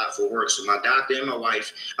travel a lot for work. So my doctor and my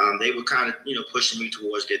wife, they were kind of pushing me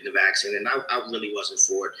towards getting the vaccine, and I really wasn't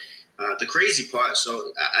for it. The crazy part,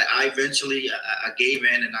 so I eventually gave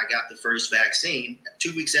in and I got the first vaccine.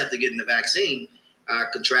 2 weeks after getting the vaccine, I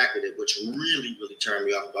contracted it, which really turned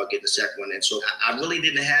me off about getting the second one. And so I really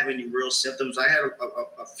didn't have any real symptoms. I had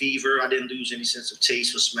a fever. I didn't lose any sense of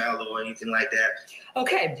taste or smell or anything like that.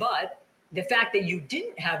 Okay, but the fact that you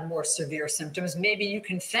didn't have more severe symptoms, maybe you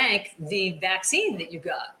can thank the vaccine that you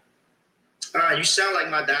got. You sound like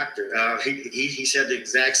my doctor. He said the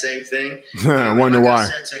exact same thing. I wonder why.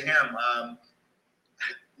 I said to him,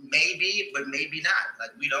 Maybe, but maybe not. Like,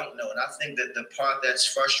 we don't know. And I think that the part that's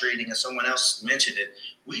frustrating, and someone else mentioned it,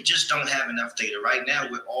 we just don't have enough data. Right now,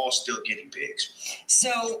 we're all still guinea pigs.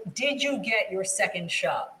 So did you get your second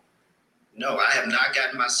shot? No, I have not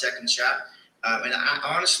gotten my second shot. And I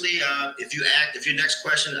honestly, if your next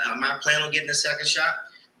question, am I planning on getting a second shot?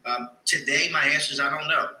 Today, my answer is I don't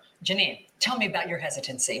know. Janine, tell me about your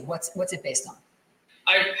hesitancy. What's it based on?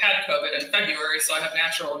 I had COVID in February, so I have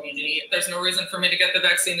natural immunity. There's no reason for me to get the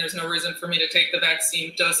vaccine. There's no reason for me to take the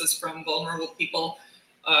vaccine doses from vulnerable people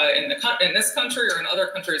in this country or in other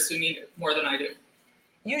countries who need it more than I do.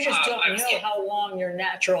 You just don't know how long your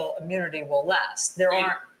natural immunity will last.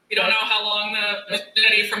 You don't know how long the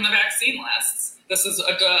immunity from the vaccine lasts. This is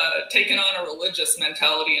taken on a religious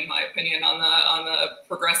mentality, in my opinion, on the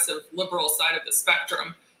progressive liberal side of the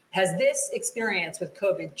spectrum. Has this experience with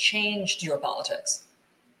COVID changed your politics?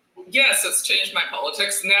 Yes, it's changed my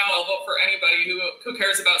politics. Now I'll vote for anybody who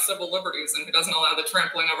cares about civil liberties and who doesn't allow the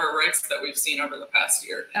trampling of our rights that we've seen over the past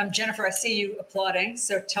year. Jennifer, I see you applauding,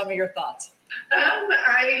 so tell me your thoughts.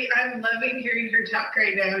 I'm loving hearing her talk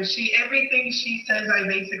right now. Everything she says, I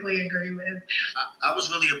basically agree with. I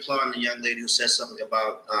was really applauding the young lady who said something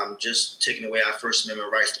about just taking away our First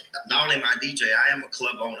Amendment rights. Not only am I a DJ, I am a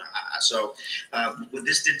club owner. So what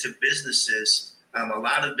this did to businesses, a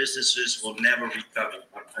lot of businesses will never recover.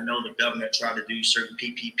 I know the government tried to do certain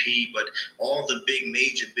PPP, but all the big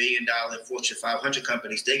major $1 billion Fortune 500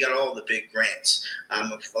 companies, they got all the big grants.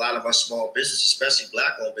 A lot of our small businesses, especially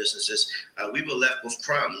Black-owned businesses, we were left with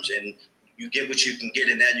crumbs, and you get what you can get,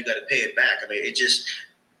 and now you got to pay it back. I mean,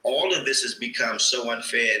 all of this has become so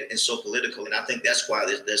unfair and so political, and I think that's why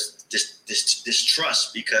there's this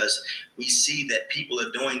trust, because we see that people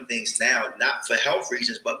are doing things now not for health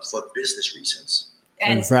reasons but for business reasons.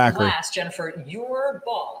 And exactly. Last, Jennifer, your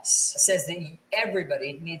boss says that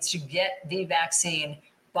everybody needs to get the vaccine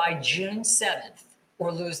by June 7th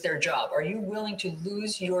or lose their job. Are you willing to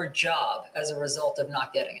lose your job as a result of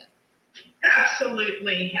not getting it?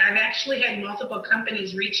 Absolutely. I've actually had multiple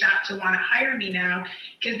companies reach out to want to hire me now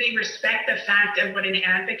because they respect the fact of what an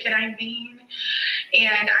advocate I'm being.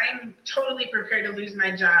 And I'm totally prepared to lose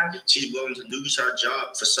my job. She's willing to lose her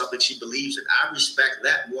job for something she believes in. I respect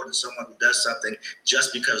that more than someone who does something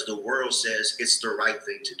just because the world says it's the right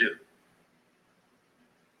thing to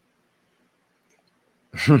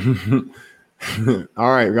do.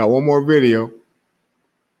 All right, we got one more video.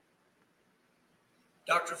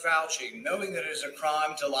 Dr. Fauci, knowing that it is a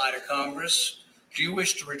crime to lie to Congress, do you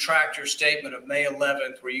wish to retract your statement of May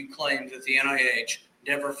 11th where you claimed that the NIH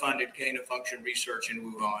never funded gain-of-function research in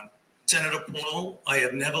Wuhan? Senator Paul, I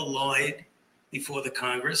have never lied before the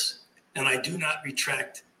Congress, and I do not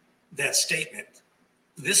retract that statement.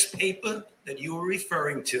 This paper that you were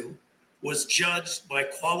referring to was judged by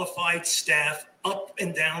qualified staff up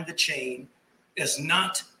and down the chain as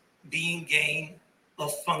not being gain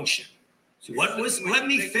of function. So let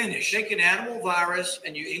me finish. Take an animal virus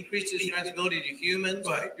and you increase its transmissibility to humans.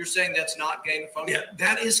 Right. You're saying that's not gain of function? Yeah,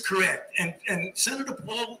 that is correct. And Senator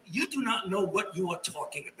Paul, you do not know what you are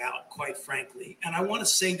talking about, quite frankly. And I want to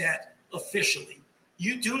say that officially.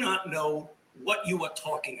 You do not know what you are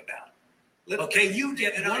talking about. Okay, you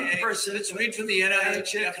get one person. Let's read from the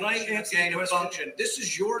NIH definition of gain of function. This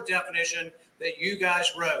is your definition that you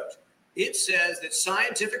guys wrote. It says that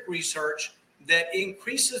scientific research that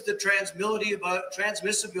increases the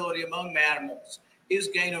transmissibility among animals is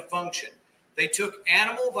gain of function. They took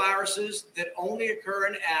animal viruses that only occur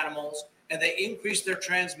in animals and they increased their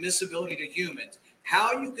transmissibility to humans.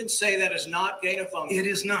 How you can say that is not gain of function? It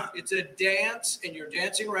is not. It's a dance, and you're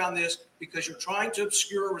dancing around this because you're trying to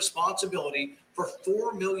obscure responsibility for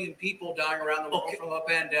 4 million people dying around the world from a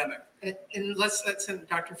pandemic. And let's send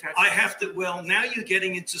Dr. Fauci. I have to, well, now you're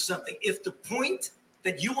getting into something. If the point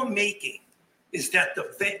that you are making is that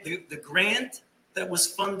the grant that was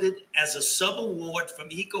funded as a sub-award from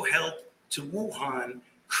EcoHealth to Wuhan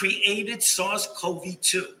created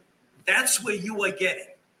SARS-CoV-2. That's where you are getting.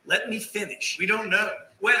 Let me finish. We don't know.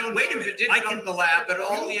 Well, wait a minute. It didn't come from the lab, but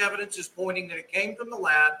all the evidence is pointing that it came from the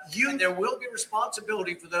lab, and there will be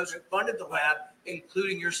responsibility for those who funded the lab,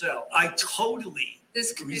 including yourself. I totally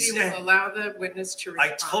This committee will allow the witness to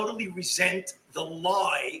respond. I totally resent the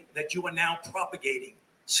lie that you are now propagating,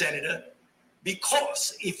 Senator.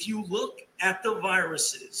 Because if you look at the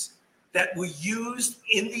viruses that were used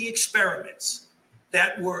in the experiments,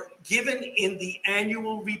 that were given in the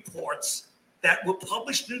annual reports, that were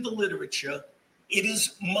published in the literature, it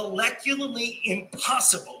is molecularly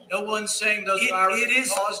impossible. No one's saying those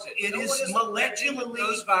viruses caused it. It is molecularly.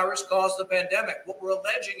 Those viruses caused the pandemic. What we're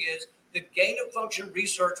alleging is that gain of function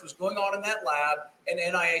research was going on in that lab and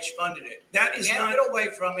NIH funded it. That is you can't not- get away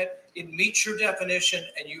from it. It meets your definition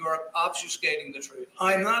and you are obfuscating the truth.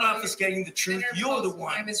 I'm not obfuscating the truth. You're the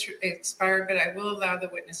one. Time is expired, but I will allow the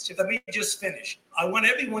witness to. Let me just finish. I want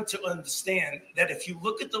everyone to understand that if you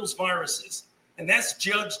look at those viruses, and that's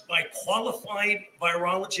judged by qualified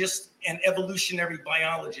virologists and evolutionary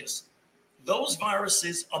biologists, those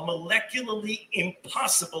viruses are molecularly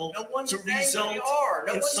impossible No one's to saying result they are.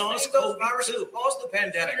 No in one's saying those viruses SARS-CoV-2. caused the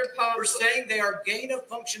pandemic. We're saying they are gain of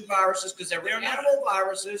function viruses because they're animal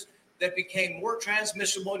viruses that became more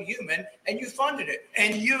transmissible in human, and you funded it.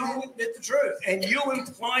 And you admit the truth. And you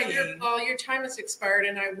implying Paul, your time has expired,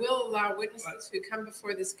 and I will allow witnesses who come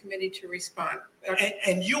before this committee to respond.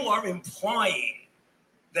 and you are implying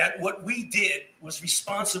that what we did was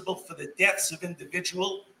responsible for the deaths of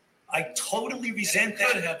individuals. I totally resent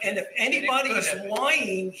that. And if anybody is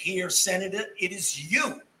lying here, Senator, it is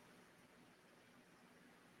you.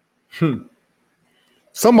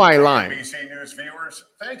 Somebody lying. NBC News viewers,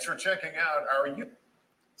 thanks for checking out our YouTube.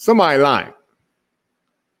 Somebody lying.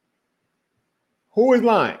 Who is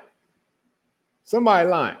lying? Somebody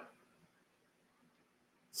lying.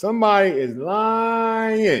 Somebody is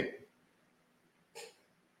lying.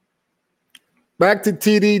 Back to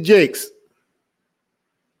TD Jakes.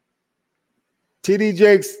 TD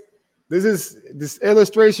Jakes, this is this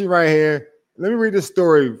illustration right here. Let me read the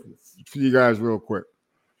story for you guys real quick.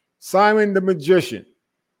 Simon the magician,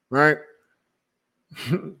 right?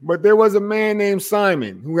 But there was a man named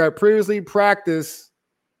Simon who had previously practiced.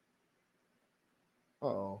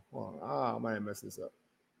 Uh-oh. I might have messed this up.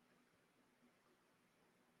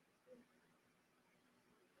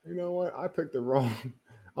 You know what? I picked the wrong.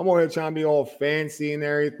 I'm over here trying to be all fancy and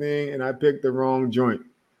everything, and I picked the wrong joint.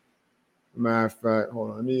 Matter of fact,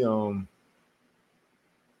 hold on. Let me hold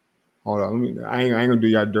on. I ain't gonna do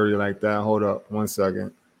y'all dirty like that. Hold up 1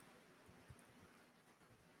 second.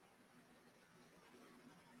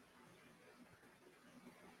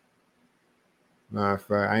 Matter of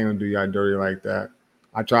fact, I ain't gonna do y'all dirty like that.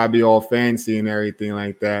 I try to be all fancy and everything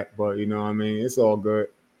like that, but you know what I mean? It's all good.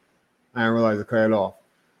 I didn't realize to cut it off.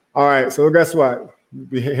 All right, so guess what?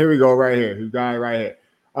 Here we go, right here. You got it right here.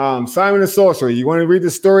 Simon the Sorcerer. You want to read the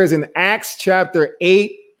stories in Acts chapter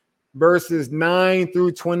 8, verses 9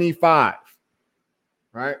 through 25.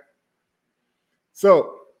 Right?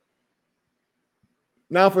 So,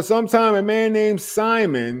 now for some time, a man named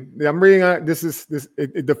Simon, I'm reading out,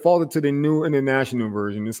 it defaulted to the New International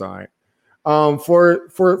Version. It's all right.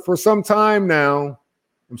 For some time now,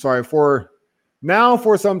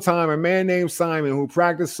 for some time, a man named Simon who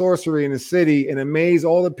practiced sorcery in the city and amazed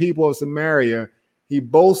all the people of Samaria, he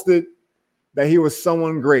boasted that he was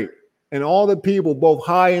someone great. And all the people, both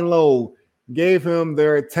high and low, gave him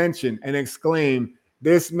their attention and exclaimed,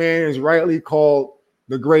 "This man is rightly called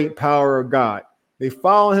the great power of God." They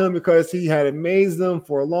followed him because he had amazed them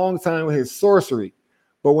for a long time with his sorcery.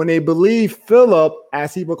 But when they believed Philip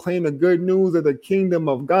as he proclaimed the good news of the kingdom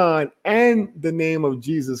of God and the name of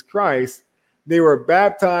Jesus Christ, they were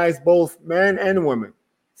baptized, both men and women.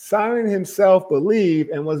 Simon himself believed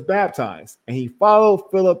and was baptized, and he followed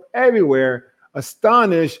Philip everywhere,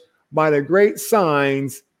 astonished by the great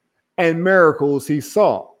signs and miracles he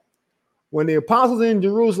saw. When the apostles in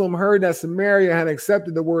Jerusalem heard that Samaria had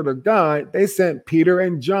accepted the word of God, they sent Peter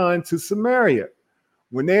and John to Samaria.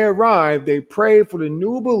 When they arrived, they prayed for the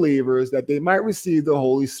new believers that they might receive the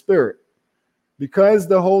Holy Spirit. Because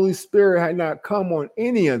the Holy Spirit had not come on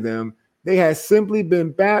any of them, they had simply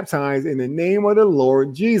been baptized in the name of the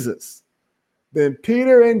Lord Jesus. Then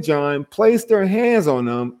Peter and John placed their hands on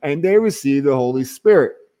them, and they received the Holy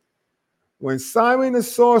Spirit. When Simon the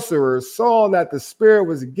sorcerer saw that the Spirit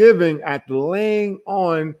was given at the laying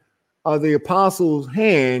on of the apostles'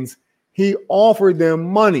 hands, he offered them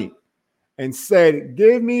money and said,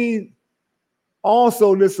 "Give me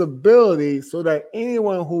also this ability so that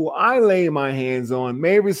anyone who I lay my hands on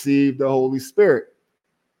may receive the Holy Spirit."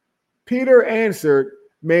 Peter answered,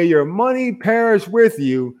 "May your money perish with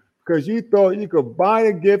you, because you thought you could buy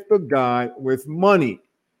the gift of God with money.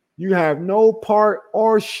 You have no part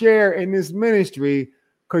or share in this ministry,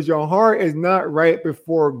 because your heart is not right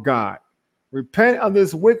before God. Repent of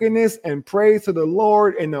this wickedness and pray to the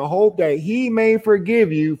Lord in the hope that he may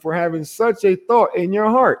forgive you for having such a thought in your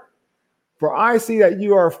heart. For I see that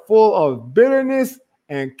you are full of bitterness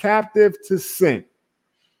and captive to sin."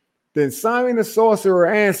 Then Simon the sorcerer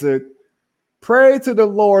answered, "Pray to the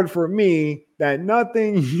Lord for me, that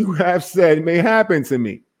nothing you have said may happen to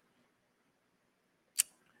me."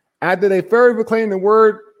 After they further proclaimed the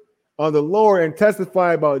word of the Lord and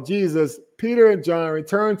testified about Jesus, Peter and John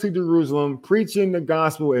returned to Jerusalem, preaching the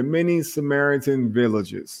gospel in many Samaritan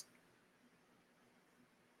villages.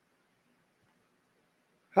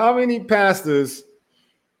 How many pastors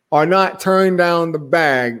are not turning down the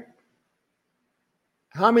bag?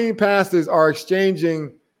 How many pastors are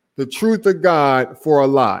exchanging the truth of God for a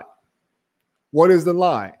lie? What is the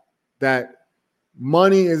lie? That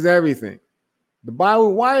money is everything. The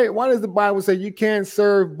Bible, why does the Bible say you can't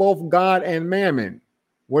serve both God and mammon?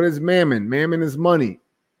 What is mammon? Mammon is money.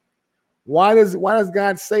 Why does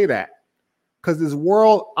God say that? Because this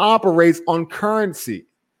world operates on currency.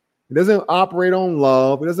 It doesn't operate on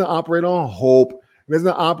love. It doesn't operate on hope. It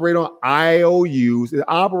doesn't operate on IOUs. It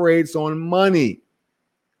operates on money.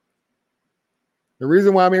 The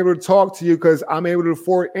reason why I'm able to talk to you because I'm able to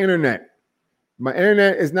afford internet. My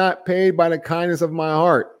internet is not paid by the kindness of my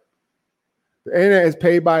heart. The internet is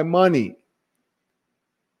paid by money.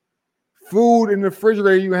 Food in the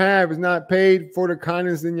refrigerator you have is not paid for the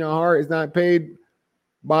kindness in your heart. It's not paid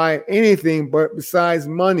by anything but besides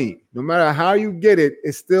money. No matter how you get it,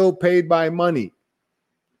 it's still paid by money.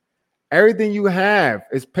 Everything you have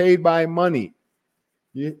is paid by money.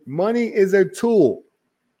 Money is a tool.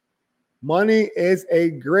 Money is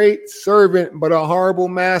a great servant, but a horrible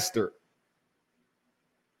master.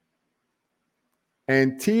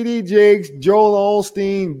 And T.D. Jakes, Joel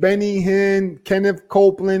Osteen, Benny Hinn, Kenneth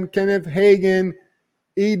Copeland, Kenneth Hagin,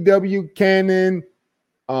 E.W. Cannon,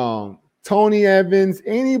 Tony Evans,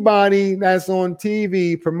 anybody that's on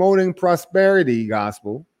TV promoting prosperity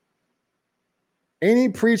gospel, any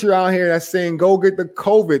preacher out here that's saying go get the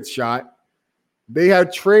COVID shot, they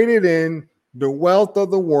have traded in the wealth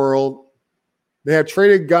of the world. They have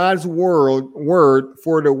traded God's word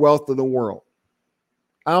for the wealth of the world.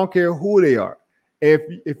 I don't care who they are.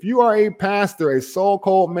 If you are a pastor, a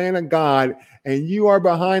so-called man of God, and you are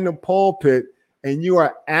behind the pulpit and you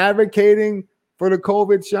are advocating for the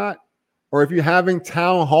COVID shot, or if you're having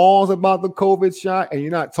town halls about the COVID shot and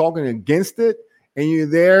you're not talking against it, and you're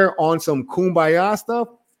there on some kumbaya stuff,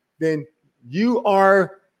 then you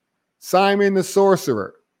are Simon the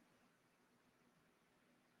sorcerer.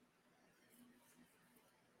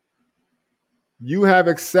 You have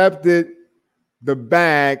accepted the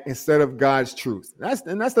bag instead of God's truth. I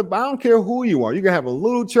don't care who you are. You can have a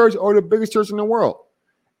little church or the biggest church in the world.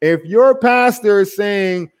 If your pastor is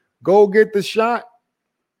saying, go get the shot,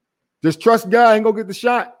 just trust God and go get the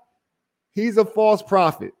shot, he's a false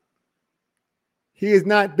prophet. He is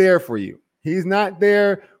not there for you. He's not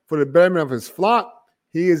there for the betterment of his flock.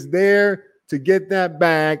 He is there to get that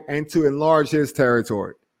bag and to enlarge his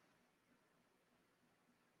territory.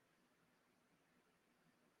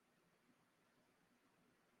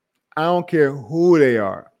 I don't care who they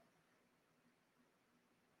are.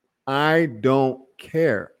 I don't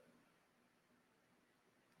care.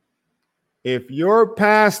 If your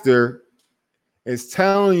pastor is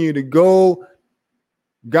telling you to go,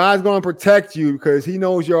 God's going to protect you because he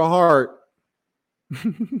knows your heart.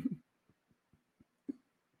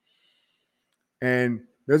 And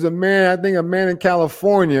there's a man in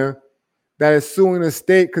California that is suing the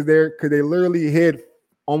state because they literally hid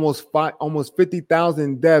almost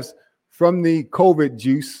 50,000 deaths from the COVID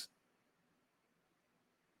juice.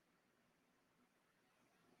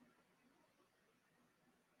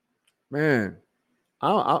 Man,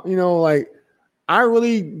 I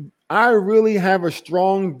really have a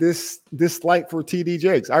strong dislike for T.D.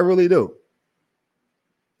 Jakes. I really do.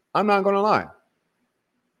 I'm not going to lie.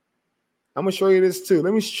 I'm going to show you this too.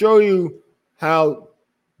 Let me show you how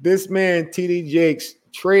this man, T.D. Jakes,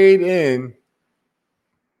 trade in.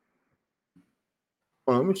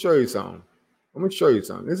 Well, let me show you something.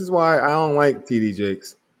 This is why I don't like T.D.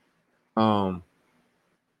 Jakes. There's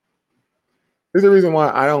a reason why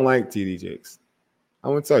I don't like T.D. Jakes. I'm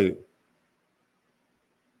going to tell you.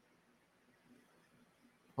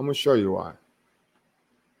 I'm going to show you why.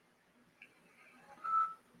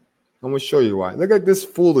 Look at this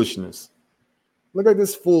foolishness.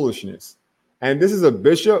 And this is a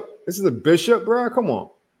bishop. Bro. Come on.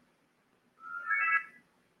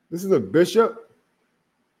 This is a bishop.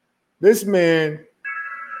 This man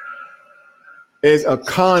is a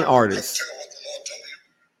con artist.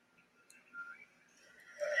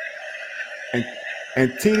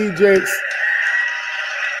 And T.D. Jakes,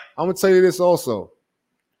 I'm going to tell you this also.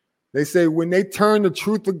 They say when they turn the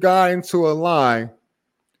truth of God into a lie,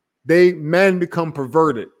 men become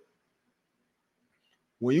perverted.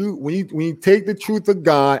 When you take the truth of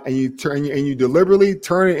God and you deliberately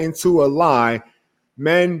turn it into a lie,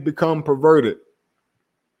 men become perverted.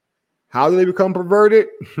 How do they become perverted?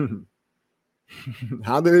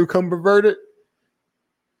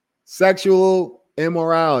 Sexual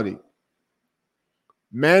immorality.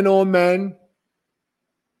 Men on men.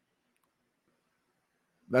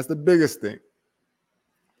 That's the biggest thing.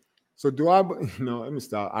 So let me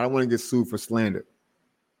stop. I don't want to get sued for slander.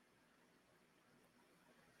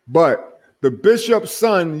 But the bishop's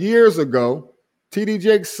son years ago, T.D.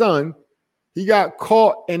 Jakes' son, he got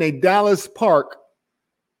caught in a Dallas park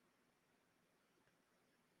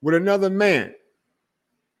with another man.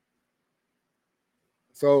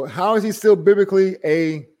 So how is he still biblically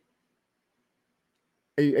a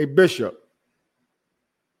bishop?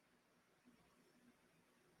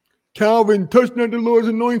 Calvin touched not the Lord's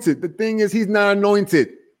anointed. The thing is, he's not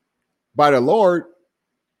anointed by the Lord.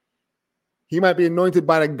 He might be anointed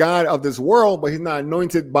by the God of this world, but he's not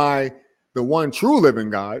anointed by the one true living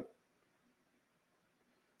God.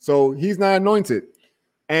 So he's not anointed.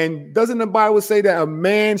 And doesn't the Bible say that a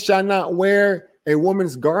man shall not wear a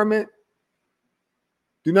woman's garment?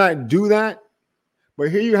 Do not do that. But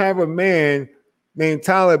here you have a man named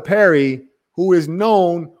Tyler Perry who is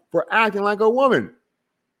known for acting like a woman.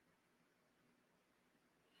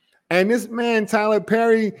 And this man, Tyler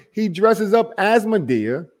Perry, he dresses up as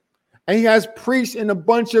Medea, and he has preached in a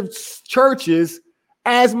bunch of churches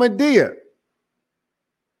as Medea.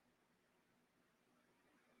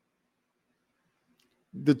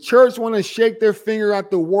 The church want to shake their finger at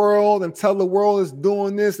the world and tell the world is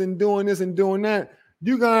doing this and doing this and doing that.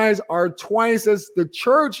 You guys are twice as the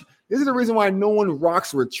church. This is the reason why no one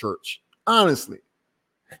rocks with church, honestly.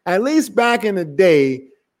 At least back in the day,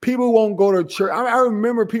 people won't go to church. I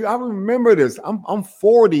remember people. I remember this. I'm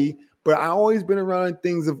 40, but I always been around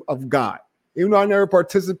things of God. Even though I never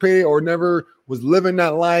participated or never was living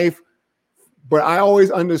that life, but I always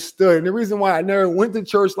understood. And the reason why I never went to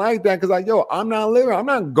church like that, because I'm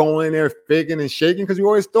not going in there faking and shaking, because you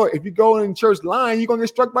always thought if you go in church line, you're gonna get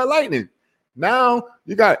struck by lightning. Now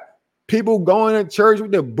you got people going to church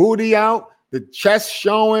with their booty out, the chest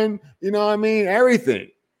showing, you know what I mean? Everything.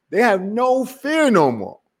 They have no fear no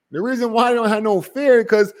more. The reason why they don't have no fear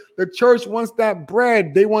because the church wants that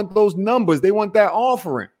bread. They want those numbers. They want that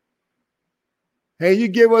offering. Hey, you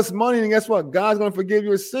give us money, and guess what? God's going to forgive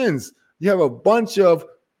your sins. You have a bunch of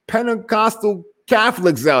Pentecostal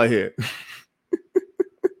Catholics out here.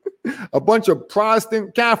 A bunch of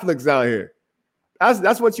Protestant Catholics out here.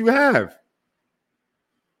 That's what you have.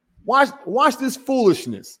 Watch this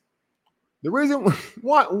foolishness. The reason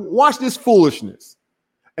watch this foolishness.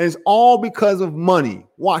 And it's all because of money.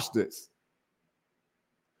 Watch this.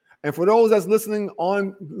 And for those that's listening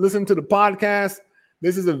to the podcast,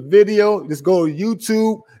 this is a video. Just go to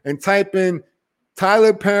YouTube and type in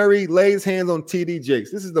Tyler Perry lays hands on T.D.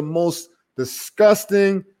 Jakes. This is the most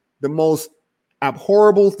disgusting, the most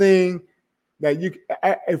abhorrible thing that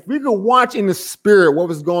if we could watch in the spirit what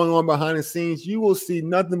was going on behind the scenes, you will see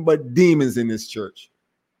nothing but demons in this church.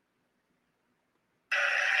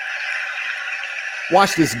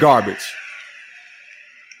 Watch this garbage.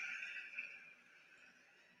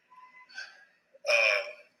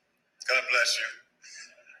 God bless you.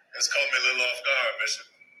 It's caught me a little off guard, Bishop.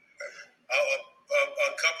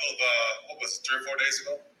 A couple of, what was it, 3 or 4 days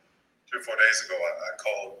ago? 3 or 4 days ago, I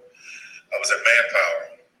called. I was at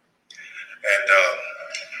Manpower. And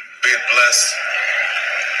being blessed,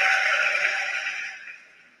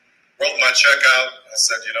 wrote my check out. I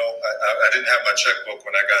said, I didn't have my checkbook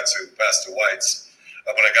when I got to Pastor White's.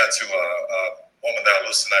 When I got to a woman that I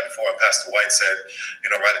listened to the night before, and Pastor White said,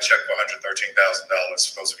 write a check for $113,000.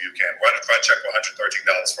 For those of you who can, write a check for $113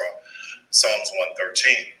 for Psalms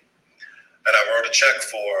 113. And I wrote a check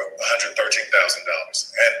for $113,000.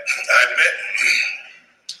 And I admit,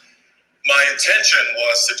 my intention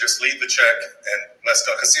was to just leave the check and bless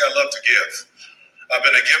God. Because, see, I love to give. I've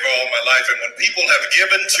been a giver all my life. And when people have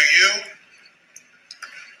given to you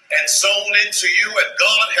and sown into you, and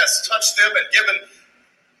God has touched them and given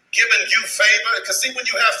you favor, because see, when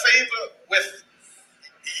you have favor with,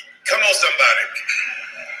 come on, somebody.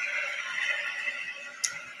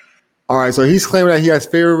 All right, so he's claiming that he has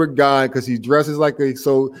favor with God because he dresses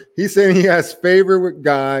so he's saying he has favor with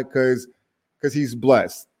God because he's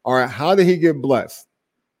blessed. All right, how did he get blessed?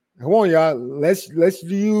 Come on, y'all. Let's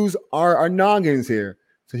use our noggins here.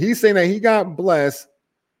 So he's saying that he got blessed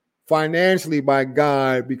financially by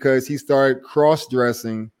God because he started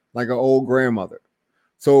cross-dressing like an old grandmother.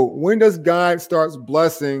 So when does God starts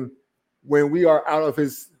blessing? When we are out of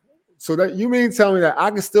his, so that you mean tell me that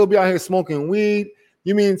I can still be out here smoking weed?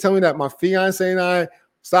 You mean tell me that my fiance and I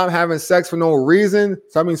stop having sex for no reason?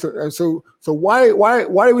 So why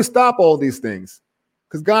do we stop all these things?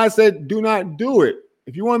 Because God said, do not do it.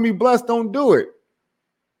 If you want to be blessed, don't do it.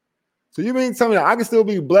 So you mean tell me that I can still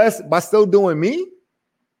be blessed by still doing me?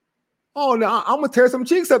 Oh, no, I'm gonna tear some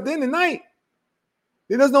cheeks up in the night.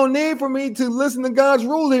 There's no need for me to listen to God's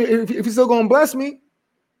rules if he's still going to bless me.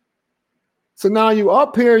 So now you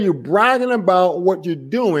up here, you're bragging about what you're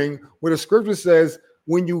doing, where the scripture says,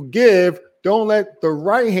 when you give, don't let the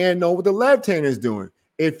right hand know what the left hand is doing.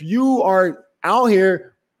 If you are out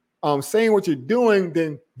here saying what you're doing,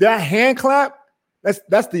 then that hand clap,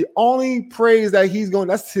 that's the only praise that he's going,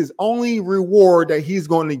 that's his only reward that he's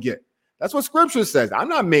going to get. That's what scripture says. I'm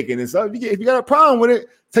not making this up. If you got a problem with it,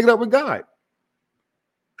 take it up with God.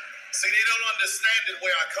 See, they don't understand it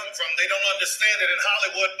where I come from. They don't understand it in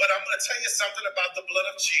Hollywood, but I'm going to tell you something about the blood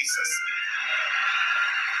of Jesus.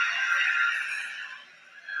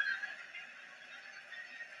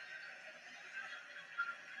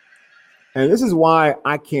 And this is why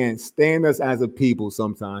I can't stand us as a people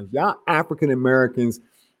sometimes. Y'all African Americans,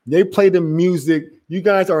 they play the music. You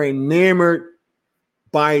guys are enamored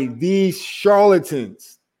by these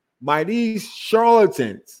charlatans.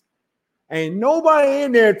 Ain't nobody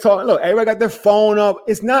in there talking. Look, everybody got their phone up.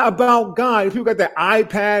 It's not about God. People got their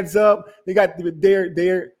iPads up. They got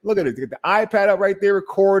their look at it. They got the iPad up right there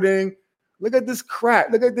recording. Look at this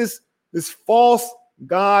crap. Look at this false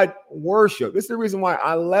God worship. This is the reason why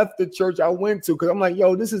I left the church I went to, because I'm like,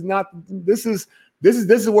 yo, this is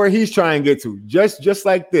where he's trying to get to. Just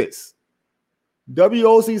like this.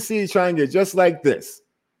 WOCC is trying to get just like this.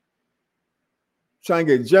 Trying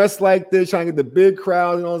to get just like this, trying to get the big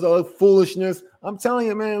crowd and all this other foolishness. I'm telling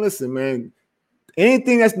you, man, listen, man,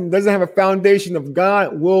 anything that doesn't have a foundation of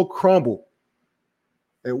God will crumble.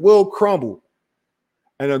 It will crumble.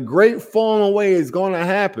 And a great falling away is going to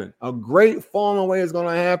happen.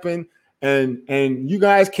 And you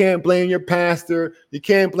guys can't blame your pastor. You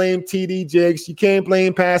can't blame TD Jakes. You can't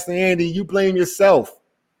blame Pastor Andy. You blame yourself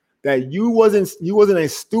that you wasn't a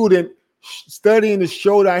student studying to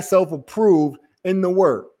show thyself approved in the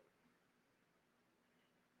word.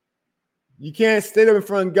 You can't stay up in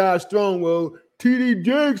front of God's throne. Well, TD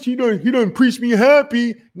Jakes, he done preach me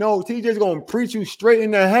happy. No, TD Jakes gonna preach you straight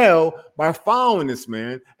into hell by following this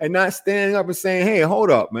man and not standing up and saying, hey, hold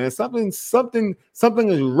up, man. Something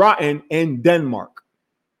is rotten in Denmark.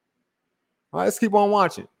 All right, let's keep on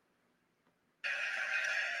watching.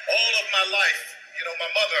 All of my life, my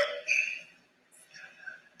mother,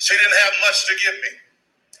 she didn't have much to give me.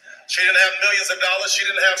 She didn't have millions of dollars. She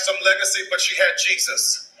didn't have some legacy, but she had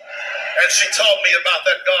Jesus. And she taught me about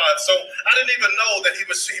that God. So I didn't even know that he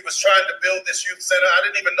was trying to build this youth center. I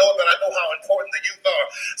didn't even know it, but I know how important the youth are.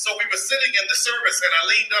 So we were sitting in the service, and I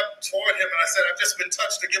leaned up toward him, and I said, I've just been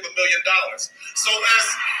touched to give $1 million. So as...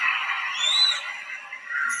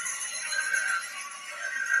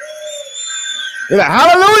 You're like,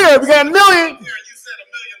 hallelujah, we got $1 million. You said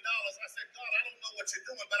 $1 million. I said, God, I don't know what you're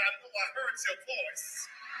doing, but I know I heard your voice.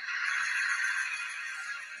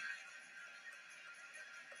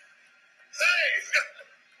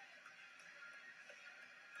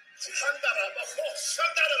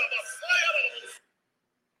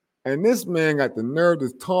 And this man got the nerve to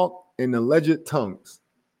talk in alleged tongues.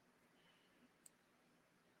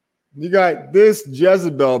 You got this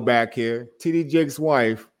Jezebel back here, TD Jakes'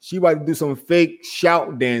 wife. She about to do some fake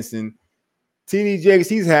shout dancing. TD Jakes,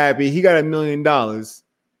 he's happy. He got $1 million.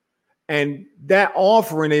 And that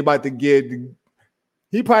offering they about to give,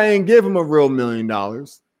 he probably didn't give him a real $1 million.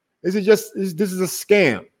 This is a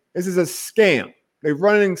scam. This is a scam. They're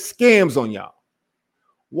running scams on y'all.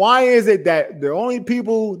 Why is it that the only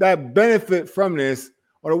people that benefit from this,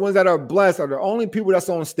 or the ones that are blessed, are the only people that's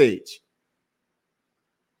on stage?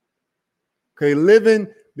 Okay, living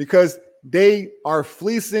because they are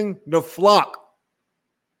fleecing the flock.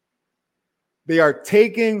 They are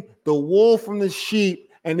taking the wool from the sheep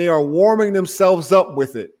and they are warming themselves up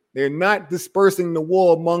with it. They're not dispersing the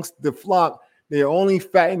wool amongst the flock. They are only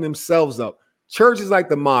fattening themselves up. Church is like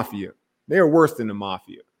the mafia. They are worse than the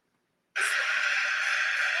mafia.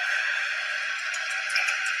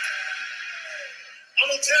 I'm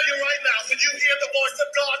going to tell you right now, when you hear the voice of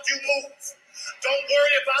God, you move. Don't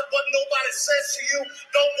worry about what nobody says to you.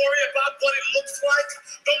 Don't worry about what it looks like.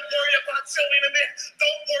 Don't worry about your enemy.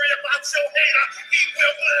 Don't worry about your hater. He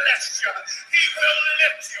will bless you. He will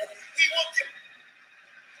lift you. He will give.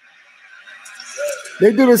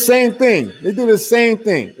 They do the same thing.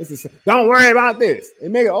 Don't worry about this. They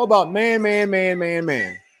make it all about man.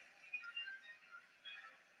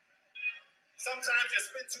 Sometimes you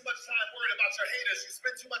spend too much time worried about your haters. You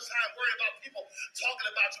spend too much time worried about people talking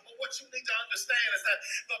about you. But what you need to understand is that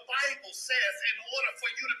the Bible says in order for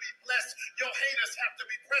you to be blessed, your haters have to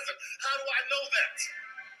be present. How do I know that?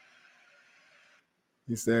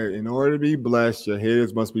 He said, in order to be blessed, your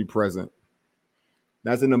haters must be present.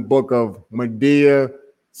 That's in the book of Medea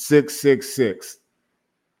 666.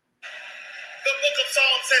 The book of Psalms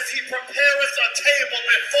says he prepareth a table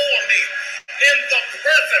before me in the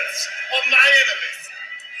presence of my enemies.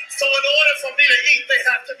 So in order for me to eat, they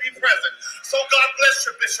have to be present. So God bless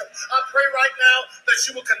you, Bishop. I pray right now that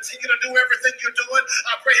you will continue to do everything you're doing.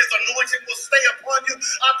 I pray his anointing will stay upon you.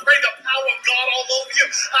 I pray the power of God all over you.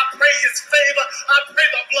 I pray his favor. I pray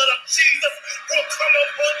the blood of Jesus will come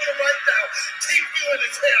upon you right now. Keep you in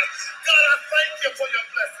his hand. God, I thank you for your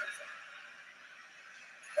blessings.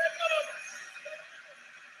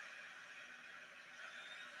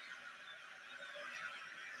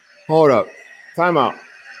 Hold up. Time out.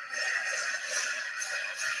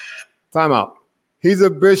 Time out. He's a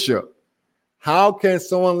bishop. How can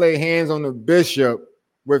someone lay hands on a bishop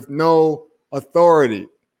with no authority?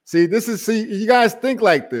 See, you guys think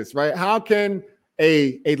like this, right? How can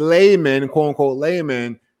a layman, quote unquote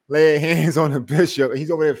layman, lay hands on a bishop?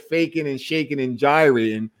 He's over there faking and shaking and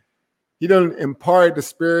gyrating. He doesn't impart the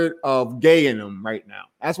spirit of gay in him right now.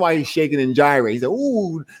 That's why he's shaking and gyrating. He's like,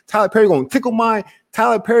 ooh, Tyler Perry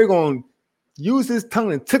going to use his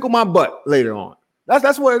tongue and tickle my butt later on.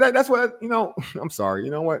 That's what, you know, I'm sorry.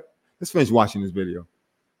 You know what? Let's finish watching this video.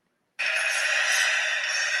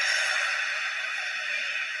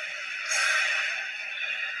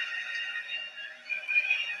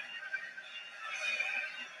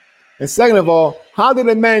 And second of all, how did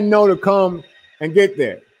the man know to come and get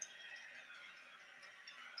there?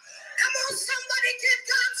 Come on, somebody give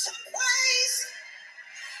God some praise.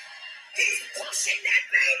 He's pushing that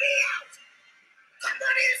baby out.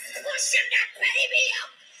 Somebody is pushing that baby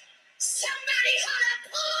out. Somebody holla,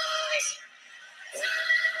 push.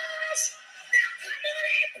 Push. Now come on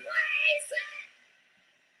and praise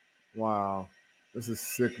it. Wow. This is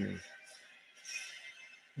sickening.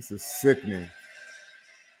 This is sickening.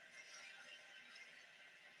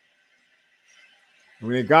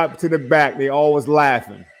 When they got to the back, they all was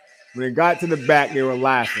laughing. When they got to the back, they were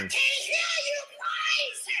laughing.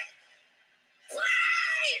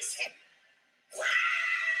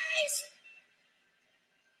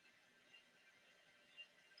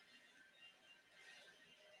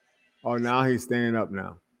 Oh, now he's standing up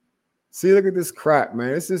now. See, look at this crap,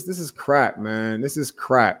 man. This is crap, man. This is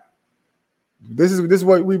crap. This is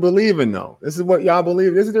what we believe in, though. This is what y'all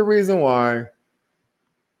believe. This is the reason why.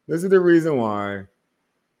 This is the reason why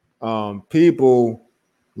people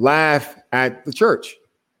laugh at the church,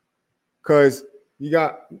 because you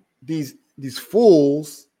got these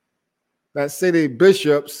fools that say they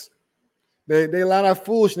bishops. They allow that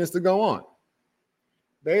foolishness to go on.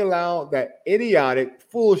 They allow that idiotic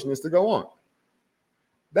foolishness to go on.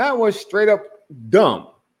 That was straight up dumb.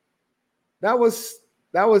 That was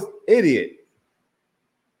idiot.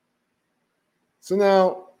 So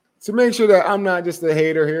now, to make sure that I'm not just a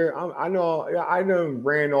hater here, I know I done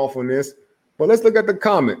ran off on this, but let's look at the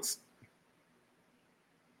comments.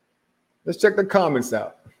 Let's check the comments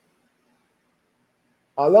out.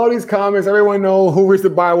 I love these comments. Everyone knows who reads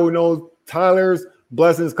the Bible knows Tyler's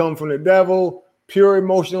blessings come from the devil. Pure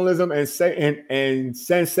emotionalism and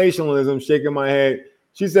sensationalism. Shaking my head.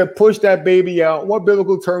 She said, push that baby out. What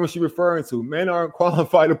biblical term is she referring to? Men aren't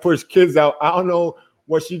qualified to push kids out. I don't know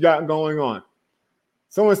what she got going on.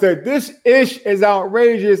 Someone said, this ish is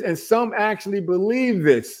outrageous, and some actually believe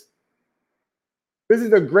this. This is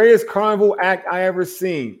the greatest carnival act I ever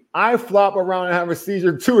seen. I flop around and have a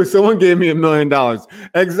seizure too if someone gave me $1 million.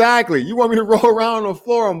 Exactly. You want me to roll around on the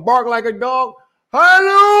floor and bark like a dog?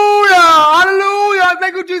 Hallelujah! Hallelujah!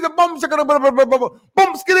 Thank you, Jesus. Bump, bump,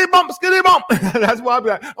 skitty, bump. That's why I'm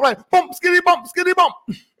like, bump, skitty, bump.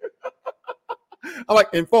 I'm like,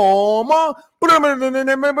 informer. I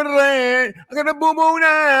got a boom boom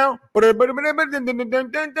now.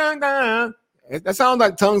 That sounds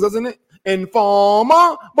like tongues, doesn't it?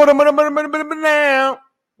 Informer. Boom boom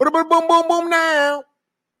now.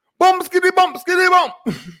 Bump, skitty, bump.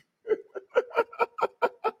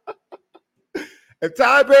 If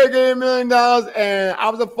Tyler Perry gave me $1 million and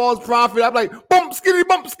I was a false prophet, I'd be like, bump, skitty,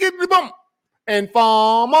 bump. And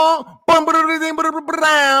farmer, boom,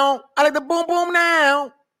 I like the boom, boom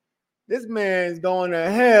now. This man's going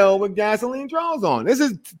to hell with gasoline draws on. This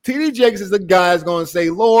is TD Jakes is the guy that's going to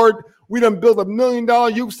say, Lord, we done built $1 million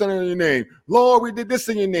youth center in your name. Lord, we did this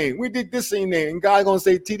in your name. We did this in your name. And God's going to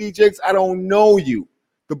say, TD Jakes, I don't know you.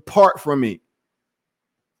 Depart from me.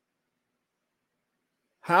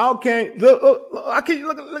 How can look?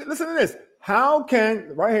 Listen to this. How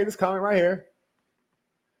can right here? This comment right here.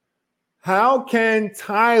 How can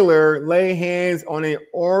Tyler lay hands on an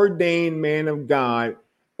ordained man of God?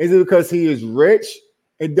 Is it because he is rich?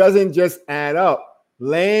 It doesn't just add up.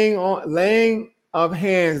 Laying of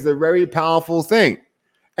hands is a very powerful thing,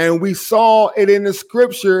 and we saw it in the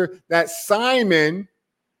scripture that Simon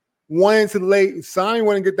Simon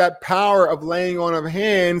wouldn't get that power of laying on of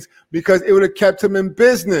hands because it would have kept him in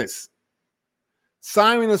business.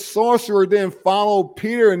 Simon the sorcerer didn't follow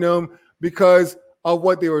Peter and them because of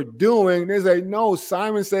what they were doing. They say, no,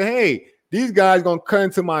 Simon said, hey, these guys going to cut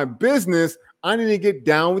into my business. I need to get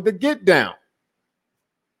down with the get down.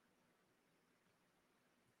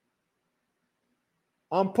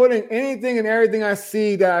 I'm putting anything and everything I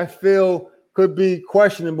see that I feel could be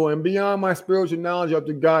questionable and beyond my spiritual knowledge up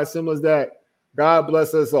to God, similar as that. God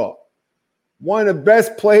bless us all. One of the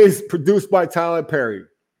best plays produced by Tyler Perry.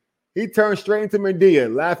 He turned straight into Medea.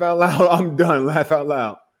 Laugh out loud. I'm done. Laugh out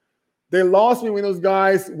loud. They lost me when those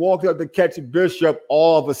guys walked up to catch Bishop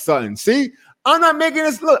all of a sudden. See, I'm not making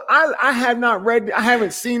this look. I have not read. I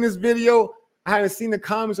haven't seen this video. I haven't seen the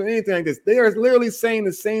comments or anything like this. They are literally saying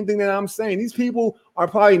the same thing that I'm saying. These people are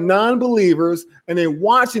probably non-believers, and they're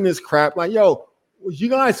watching this crap like, yo, you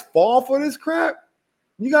guys fall for this crap?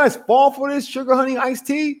 You guys fall for this sugar honey iced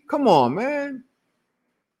tea? Come on, man.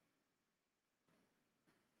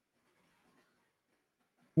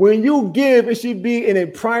 When you give, it should be in a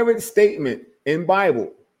private statement in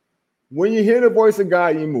Bible. When you hear the voice of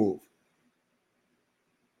God, you move.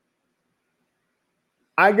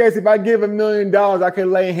 I guess if I give $1 million, I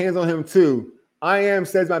can lay hands on him too. I am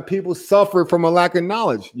says my people suffer from a lack of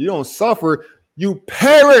knowledge. You don't suffer, you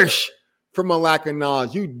perish from a lack of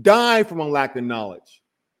knowledge. You die from a lack of knowledge.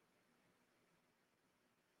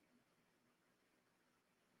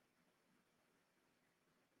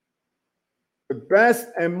 The best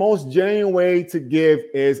and most genuine way to give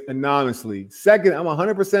is anonymously. Second, I'm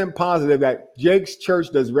 100% positive that Jake's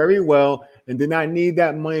church does very well and did not need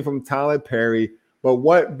that money from Tyler Perry. But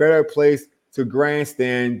what better place to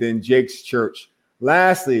grandstand than Jake's church?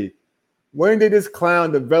 Lastly, when did this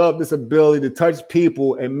clown develop this ability to touch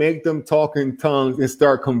people and make them talk in tongues and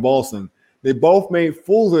start convulsing? They both made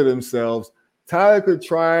fools of themselves. Tyler could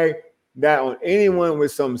try that on anyone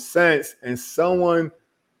with some sense, and someone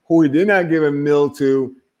who he did not give a meal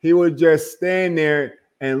to, he would just stand there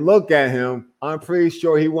and look at him. I'm pretty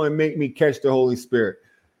sure he wouldn't make me catch the Holy Spirit.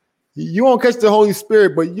 You won't catch the Holy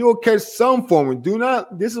Spirit, but you'll catch some form. Do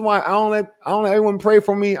not. This is why I don't let everyone pray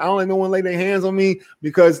for me. I don't let no one lay their hands on me,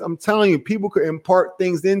 because I'm telling you, people could impart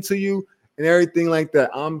things into you and everything like that.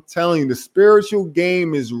 I'm telling you, the spiritual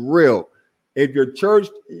game is real. If your church,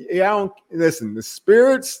 listen, the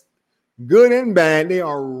spirits, good and bad, they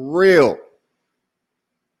are real.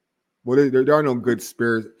 Well, there are no good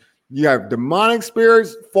spirits. You have demonic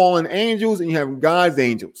spirits, fallen angels, and you have God's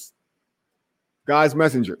angels, God's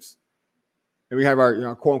messengers. And we have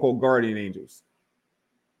our quote unquote guardian angels.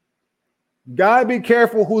 Gotta be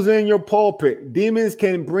careful who's in your pulpit. Demons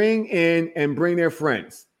can bring in and bring their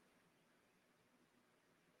friends.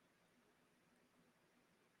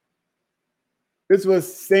 This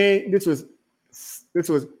was satanic,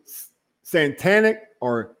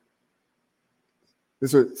 or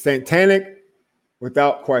this was satanic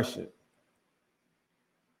without question.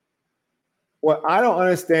 What I don't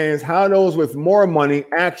understand is how those with more money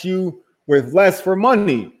ask you with less for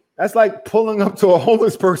money. That's like pulling up to a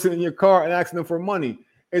homeless person in your car and asking them for money.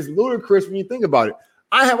 It's ludicrous when you think about it.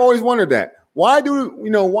 I have always wondered that. Why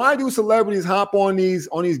do celebrities hop on these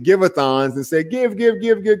give-a-thons and say give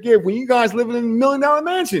when you guys living in $1 million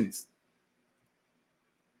mansions?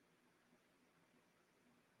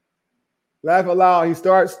 Laugh aloud. He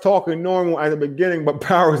starts talking normal at the beginning, but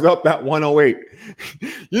powers up at 108.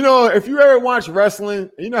 You know, if you ever watch wrestling,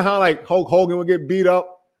 you know how like Hulk Hogan would get beat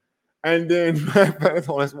up, and then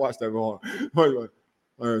let's watch that. Go on.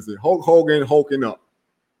 Let's see. Hulk Hogan hulking up.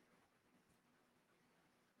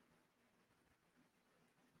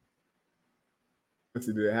 Let's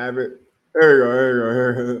see. Did I have it? There you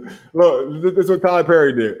go. Look, this is what Tyler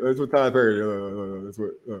Perry did.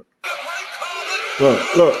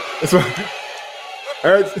 Look. Look. That's what.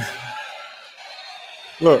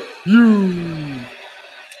 Look, you.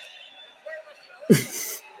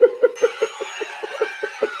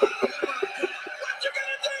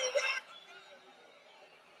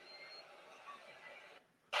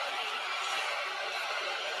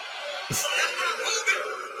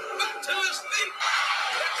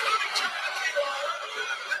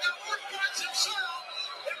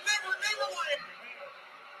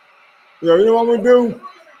 Yo, you know what I'm gonna do?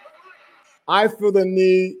 I feel the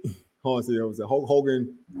need. Hold on, see, what was it? Hulk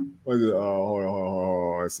Hogan. What is it? Hold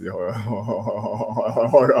on. Let's see. Hold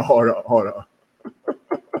on.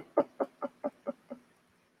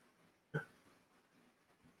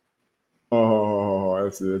 Oh,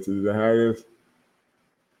 let's see. Does it have this?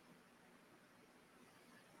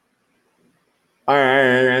 I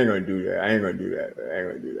ain't gonna do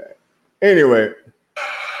that. Anyway.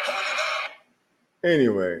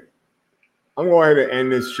 Anyway, I'm going to go ahead and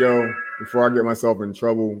end this show before I get myself in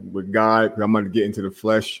trouble with God, because I'm going to get into the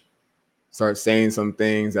flesh, start saying some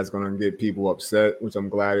things that's going to get people upset, which I'm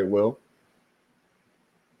glad it will.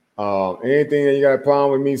 Anything that you got a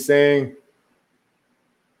problem with me saying?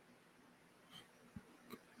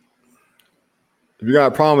 If you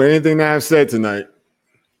got a problem with anything that I've said tonight,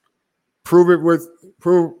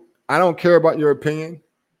 prove. I don't care about your opinion.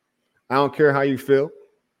 I don't care how you feel.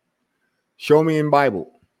 Show me in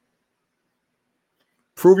Bible.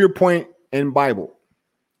 Prove your point in Bible.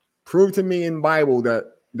 Prove to me in Bible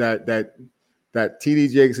that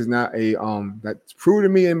TD Jakes is not a prove to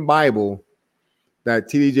me in Bible that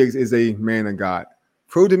TD Jakes is a man of God.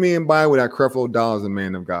 Prove to me in Bible that Creflo Dollar is a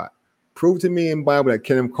man of God. Prove to me in Bible that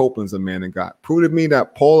Kenneth Copeland's a man of God. Prove to me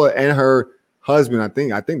that Paula and her husband, I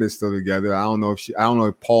think they're still together. I don't know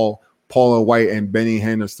if Paula White and Benny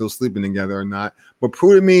Hinn are still sleeping together or not. But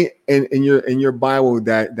prove to me in your Bible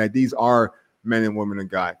that these are men and women of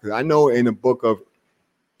God. Because I know in the book of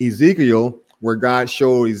Ezekiel, where God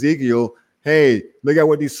showed Ezekiel, hey, look at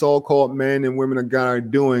what these so-called men and women of God are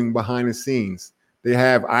doing behind the scenes. They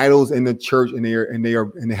have idols in the church, and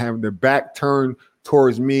they have their back turned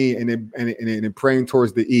towards me, and they're praying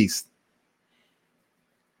towards the east.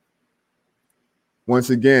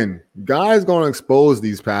 Once again, God is going to expose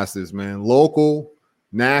these pastors, man. Local,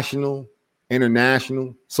 national,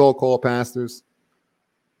 international, so-called pastors.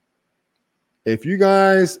 If you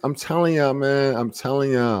guys, I'm telling y'all, man,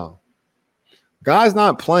 God's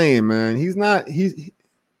not playing, man. This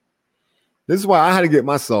is why I had to get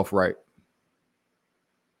myself right.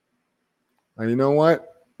 And you know what,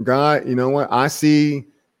 God, you know what? I see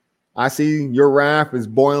your wrath is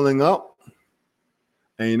boiling up.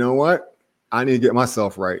 And you know what? I need to get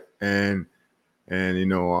myself right. And you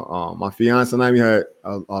know, my fiance and I, we had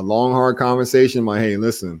a long, hard conversation. Like, hey,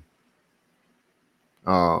 listen,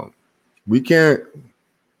 we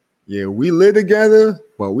live together,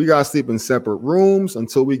 but we gotta sleep in separate rooms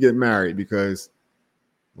until we get married, because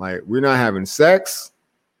like we're not having sex.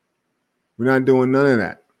 We're not doing none of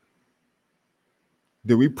that.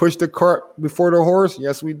 Did we push the cart before the horse?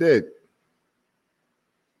 Yes, we did.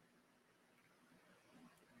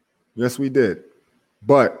 Yes, we did.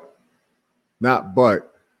 But yeah,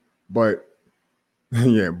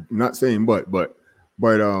 I'm not saying but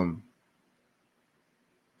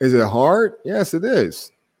is it hard? Yes, it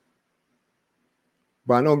is.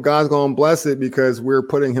 But I know God's going to bless it because we're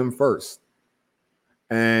putting him first.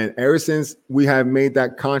 And ever since we have made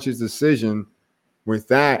that conscious decision with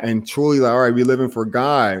that, and truly like, all right, we're living for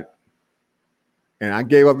God. And I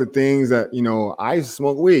gave up the things that, you know, I used to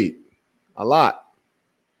smoke weed a lot.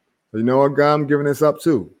 But you know what, God, I'm giving this up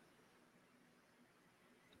too.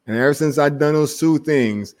 And ever since I've done those two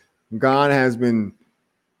things, God has been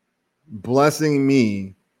blessing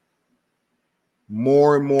me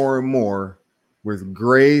more and more and more with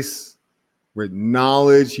grace, with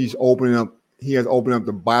knowledge. He has opened up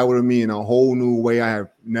the Bible to me in a whole new way I have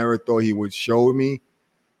never thought he would show me.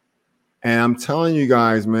 And I'm telling you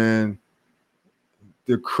guys, man,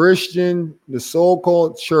 the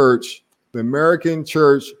so-called church, the American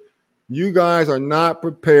church, you guys are not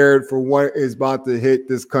prepared for what is about to hit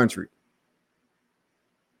this country.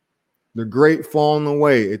 The great falling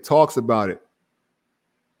away. It talks about it.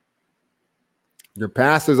 Your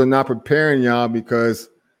pastors are not preparing y'all because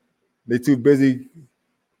they're too busy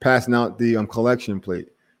passing out the collection plate.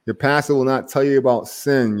 Your pastor will not tell you about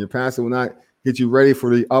sin. Your pastor will not get you ready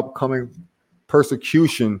for the upcoming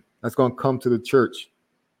persecution that's going to come to the church.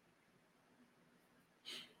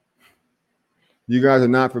 You guys are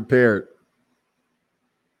not prepared.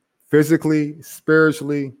 Physically,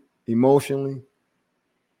 spiritually, emotionally.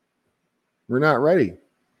 We're not ready.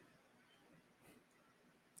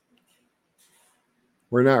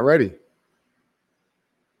 We're not ready.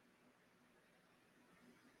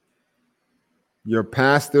 Your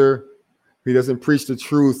pastor, if he doesn't preach the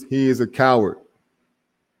truth, he is a coward.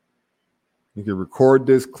 You can record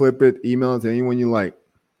this, clip it, email it to anyone you like.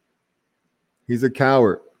 He's a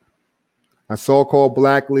coward. Our so-called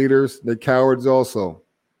black leaders, they're cowards also.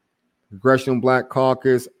 Congressional Black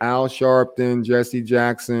Caucus, Al Sharpton, Jesse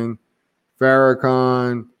Jackson,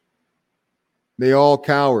 Farrakhan, they all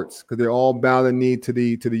cowards because they all bow the knee to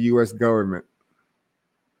the U.S. government.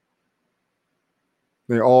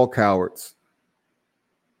 They're all cowards.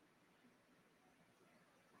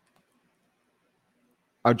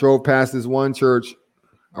 I drove past this one church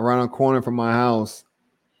around a corner from my house,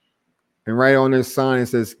 and right on their sign it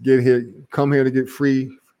says, "Get here, come here to get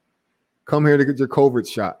free, come here to get your COVID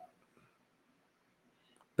shot."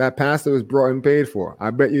 That pastor was brought and paid for. I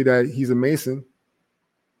bet you that he's a Mason.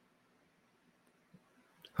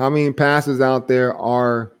 How many pastors out there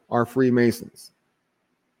are Freemasons?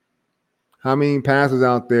 How many pastors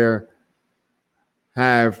out there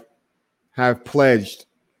have pledged?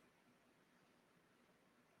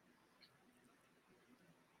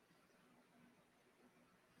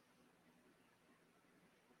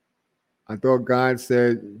 I thought God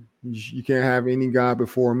said you can't have any God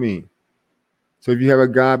before me. So if you have a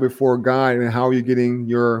God before God, then how are you getting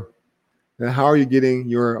your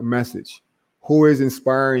message? Who is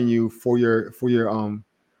inspiring you for your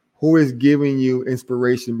who is giving you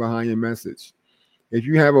inspiration behind your message? If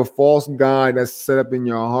you have a false God that's set up in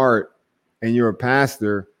your heart and you're a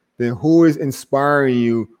pastor, then who is inspiring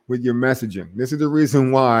you with your messaging? This is the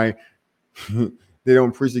reason why they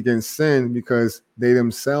don't preach against sin, because they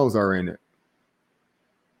themselves are in it.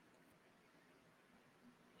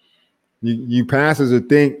 You pastors would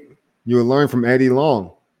think you'll learn from Eddie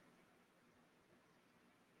Long.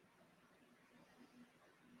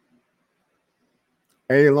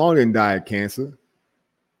 Eddie Long didn't die of cancer.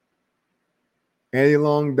 Eddie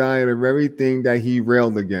Long died of everything that he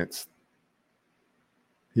railed against.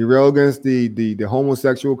 He railed against the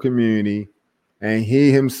homosexual community, and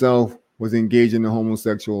he himself was engaged in the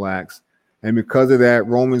homosexual acts. And because of that,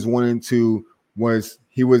 Romans 1 and 2 was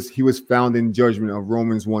found in judgment of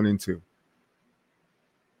Romans 1 and 2.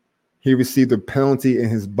 He received a penalty in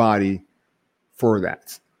his body for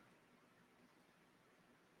that.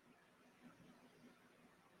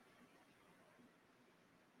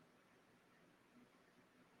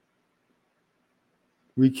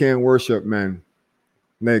 We can't worship men.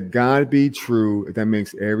 Let God be true. That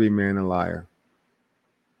makes every man a liar.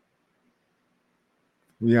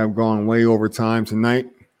 We have gone way over time tonight.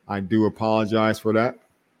 I do apologize for that.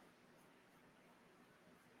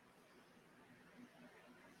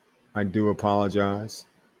 I do apologize.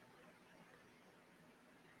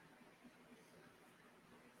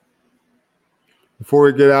 Before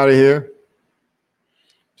we get out of here,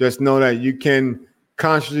 just know that you can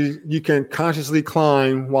consciously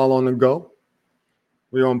climb while on the go.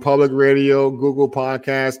 We're on public radio, Google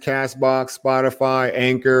Podcasts, Castbox, Spotify,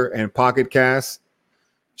 Anchor, and Pocket Cast.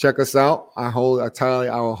 Check us out. I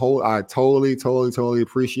totally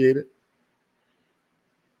appreciate it.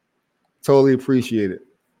 Totally appreciate it.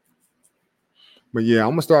 But yeah, I'm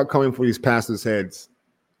gonna start coming for these pastors' heads.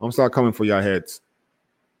 I'm gonna start coming for your heads.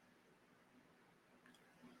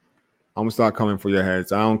 I'm gonna start coming for your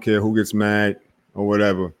heads. I don't care who gets mad or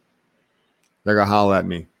whatever. They gotta holler at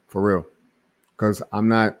me for real, because I'm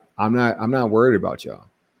not worried about y'all.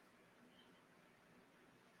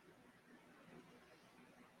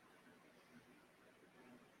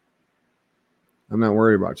 I'm not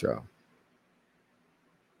worried about y'all.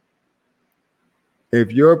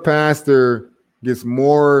 If your pastor gets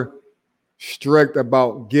more strict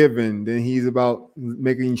about giving than he's about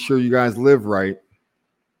making sure you guys live right,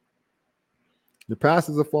 the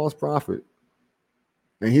pastor's a false prophet.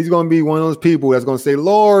 And he's going to be one of those people that's going to say,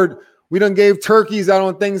 Lord, we done gave turkeys out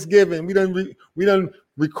on Thanksgiving. We done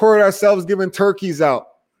record ourselves giving turkeys out.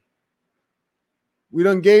 We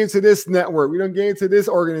done gave to this network. We done gave to this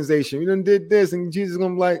organization. We done did this. And Jesus is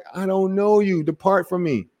going to be like, I don't know you. Depart from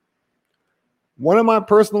me. One of my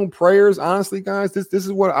personal prayers, honestly, guys, this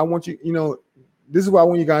is what I want you, this is what I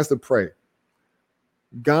want you guys to pray.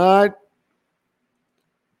 God,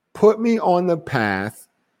 put me on the path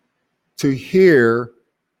to hear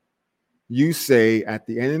you say at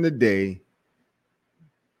the end of the day,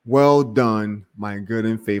 well done, my good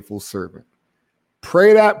and faithful servant.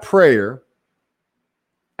 Pray that prayer.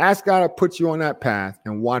 Ask God to put you on that path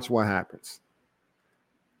and watch what happens.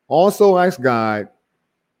 Also ask God,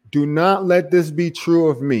 do not let this be true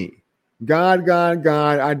of me. God,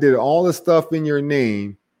 I did all the stuff in your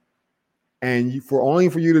name, and only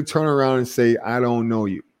for you to turn around and say, I don't know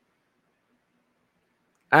you.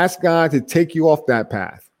 Ask God to take you off that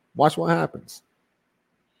path. Watch what happens.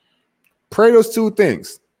 Pray those two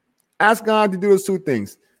things. Ask God to do those two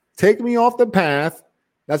things. Take me off the path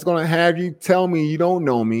that's going to have you tell me you don't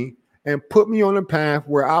know me, and put me on a path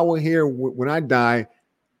where I will hear when I die,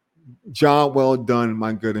 job well done,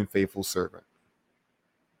 my good and faithful servant.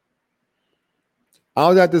 I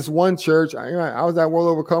was at this one church. I was at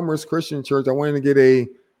World Overcomers Christian Church. I wanted to get a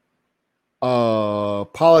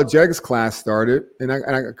apologetics class started, and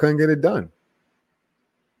I couldn't get it done.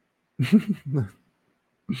 You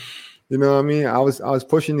know what I mean? I was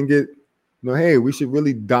pushing to get, hey, we should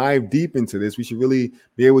really dive deep into this. We should really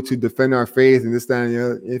be able to defend our faith and this, that, and the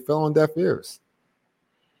other. It fell on deaf ears.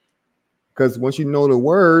 Because once you know the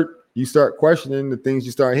word, you start questioning the things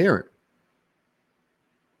you start hearing.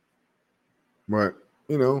 But,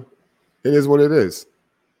 it is what it is.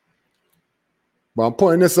 But I'm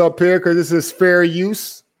putting this up here because this is fair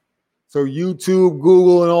use. So YouTube,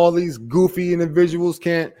 Google, and all these goofy individuals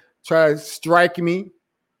can't try to strike me.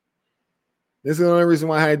 This is the only reason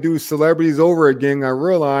why I had to do celebrities over again. I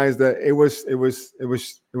realized that it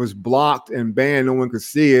was blocked and banned. No one could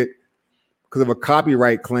see it because of a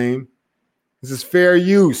copyright claim. This is fair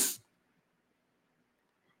use.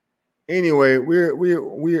 Anyway, we're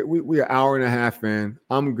an hour and a half in.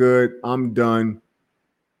 I'm good. I'm done.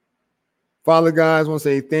 Father God, I want to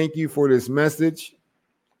say thank you for this message.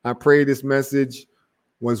 I pray this message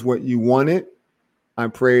was what you wanted. I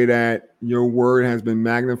pray that your word has been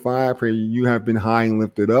magnified. I pray you have been high and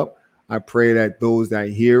lifted up. I pray that those that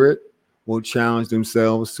hear it will challenge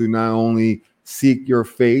themselves to not only seek your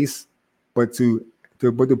face, but to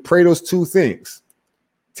pray those two things.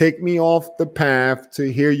 Take me off the path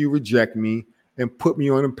to hear you reject me and put me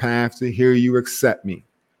on a path to hear you accept me.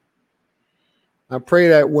 I pray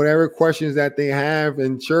that whatever questions that they have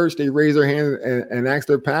in church, they raise their hand and ask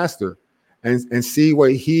their pastor and see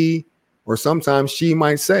what he or sometimes she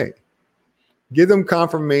might say. Give them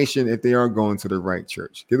confirmation if they are going to the right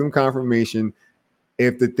church. Give them confirmation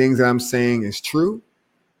if the things that I'm saying is true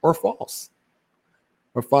or false.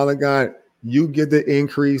 But Father God, you give the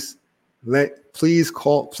increase. Please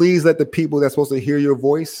let the people that's supposed to hear your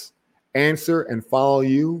voice answer and follow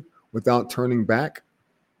you without turning back.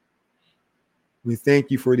 We thank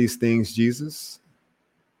you for these things, Jesus.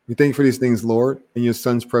 We thank you for these things, Lord. In your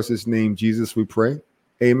son's precious name, Jesus, we pray.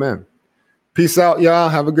 Amen. Peace out, y'all.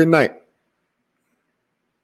 Have a good night.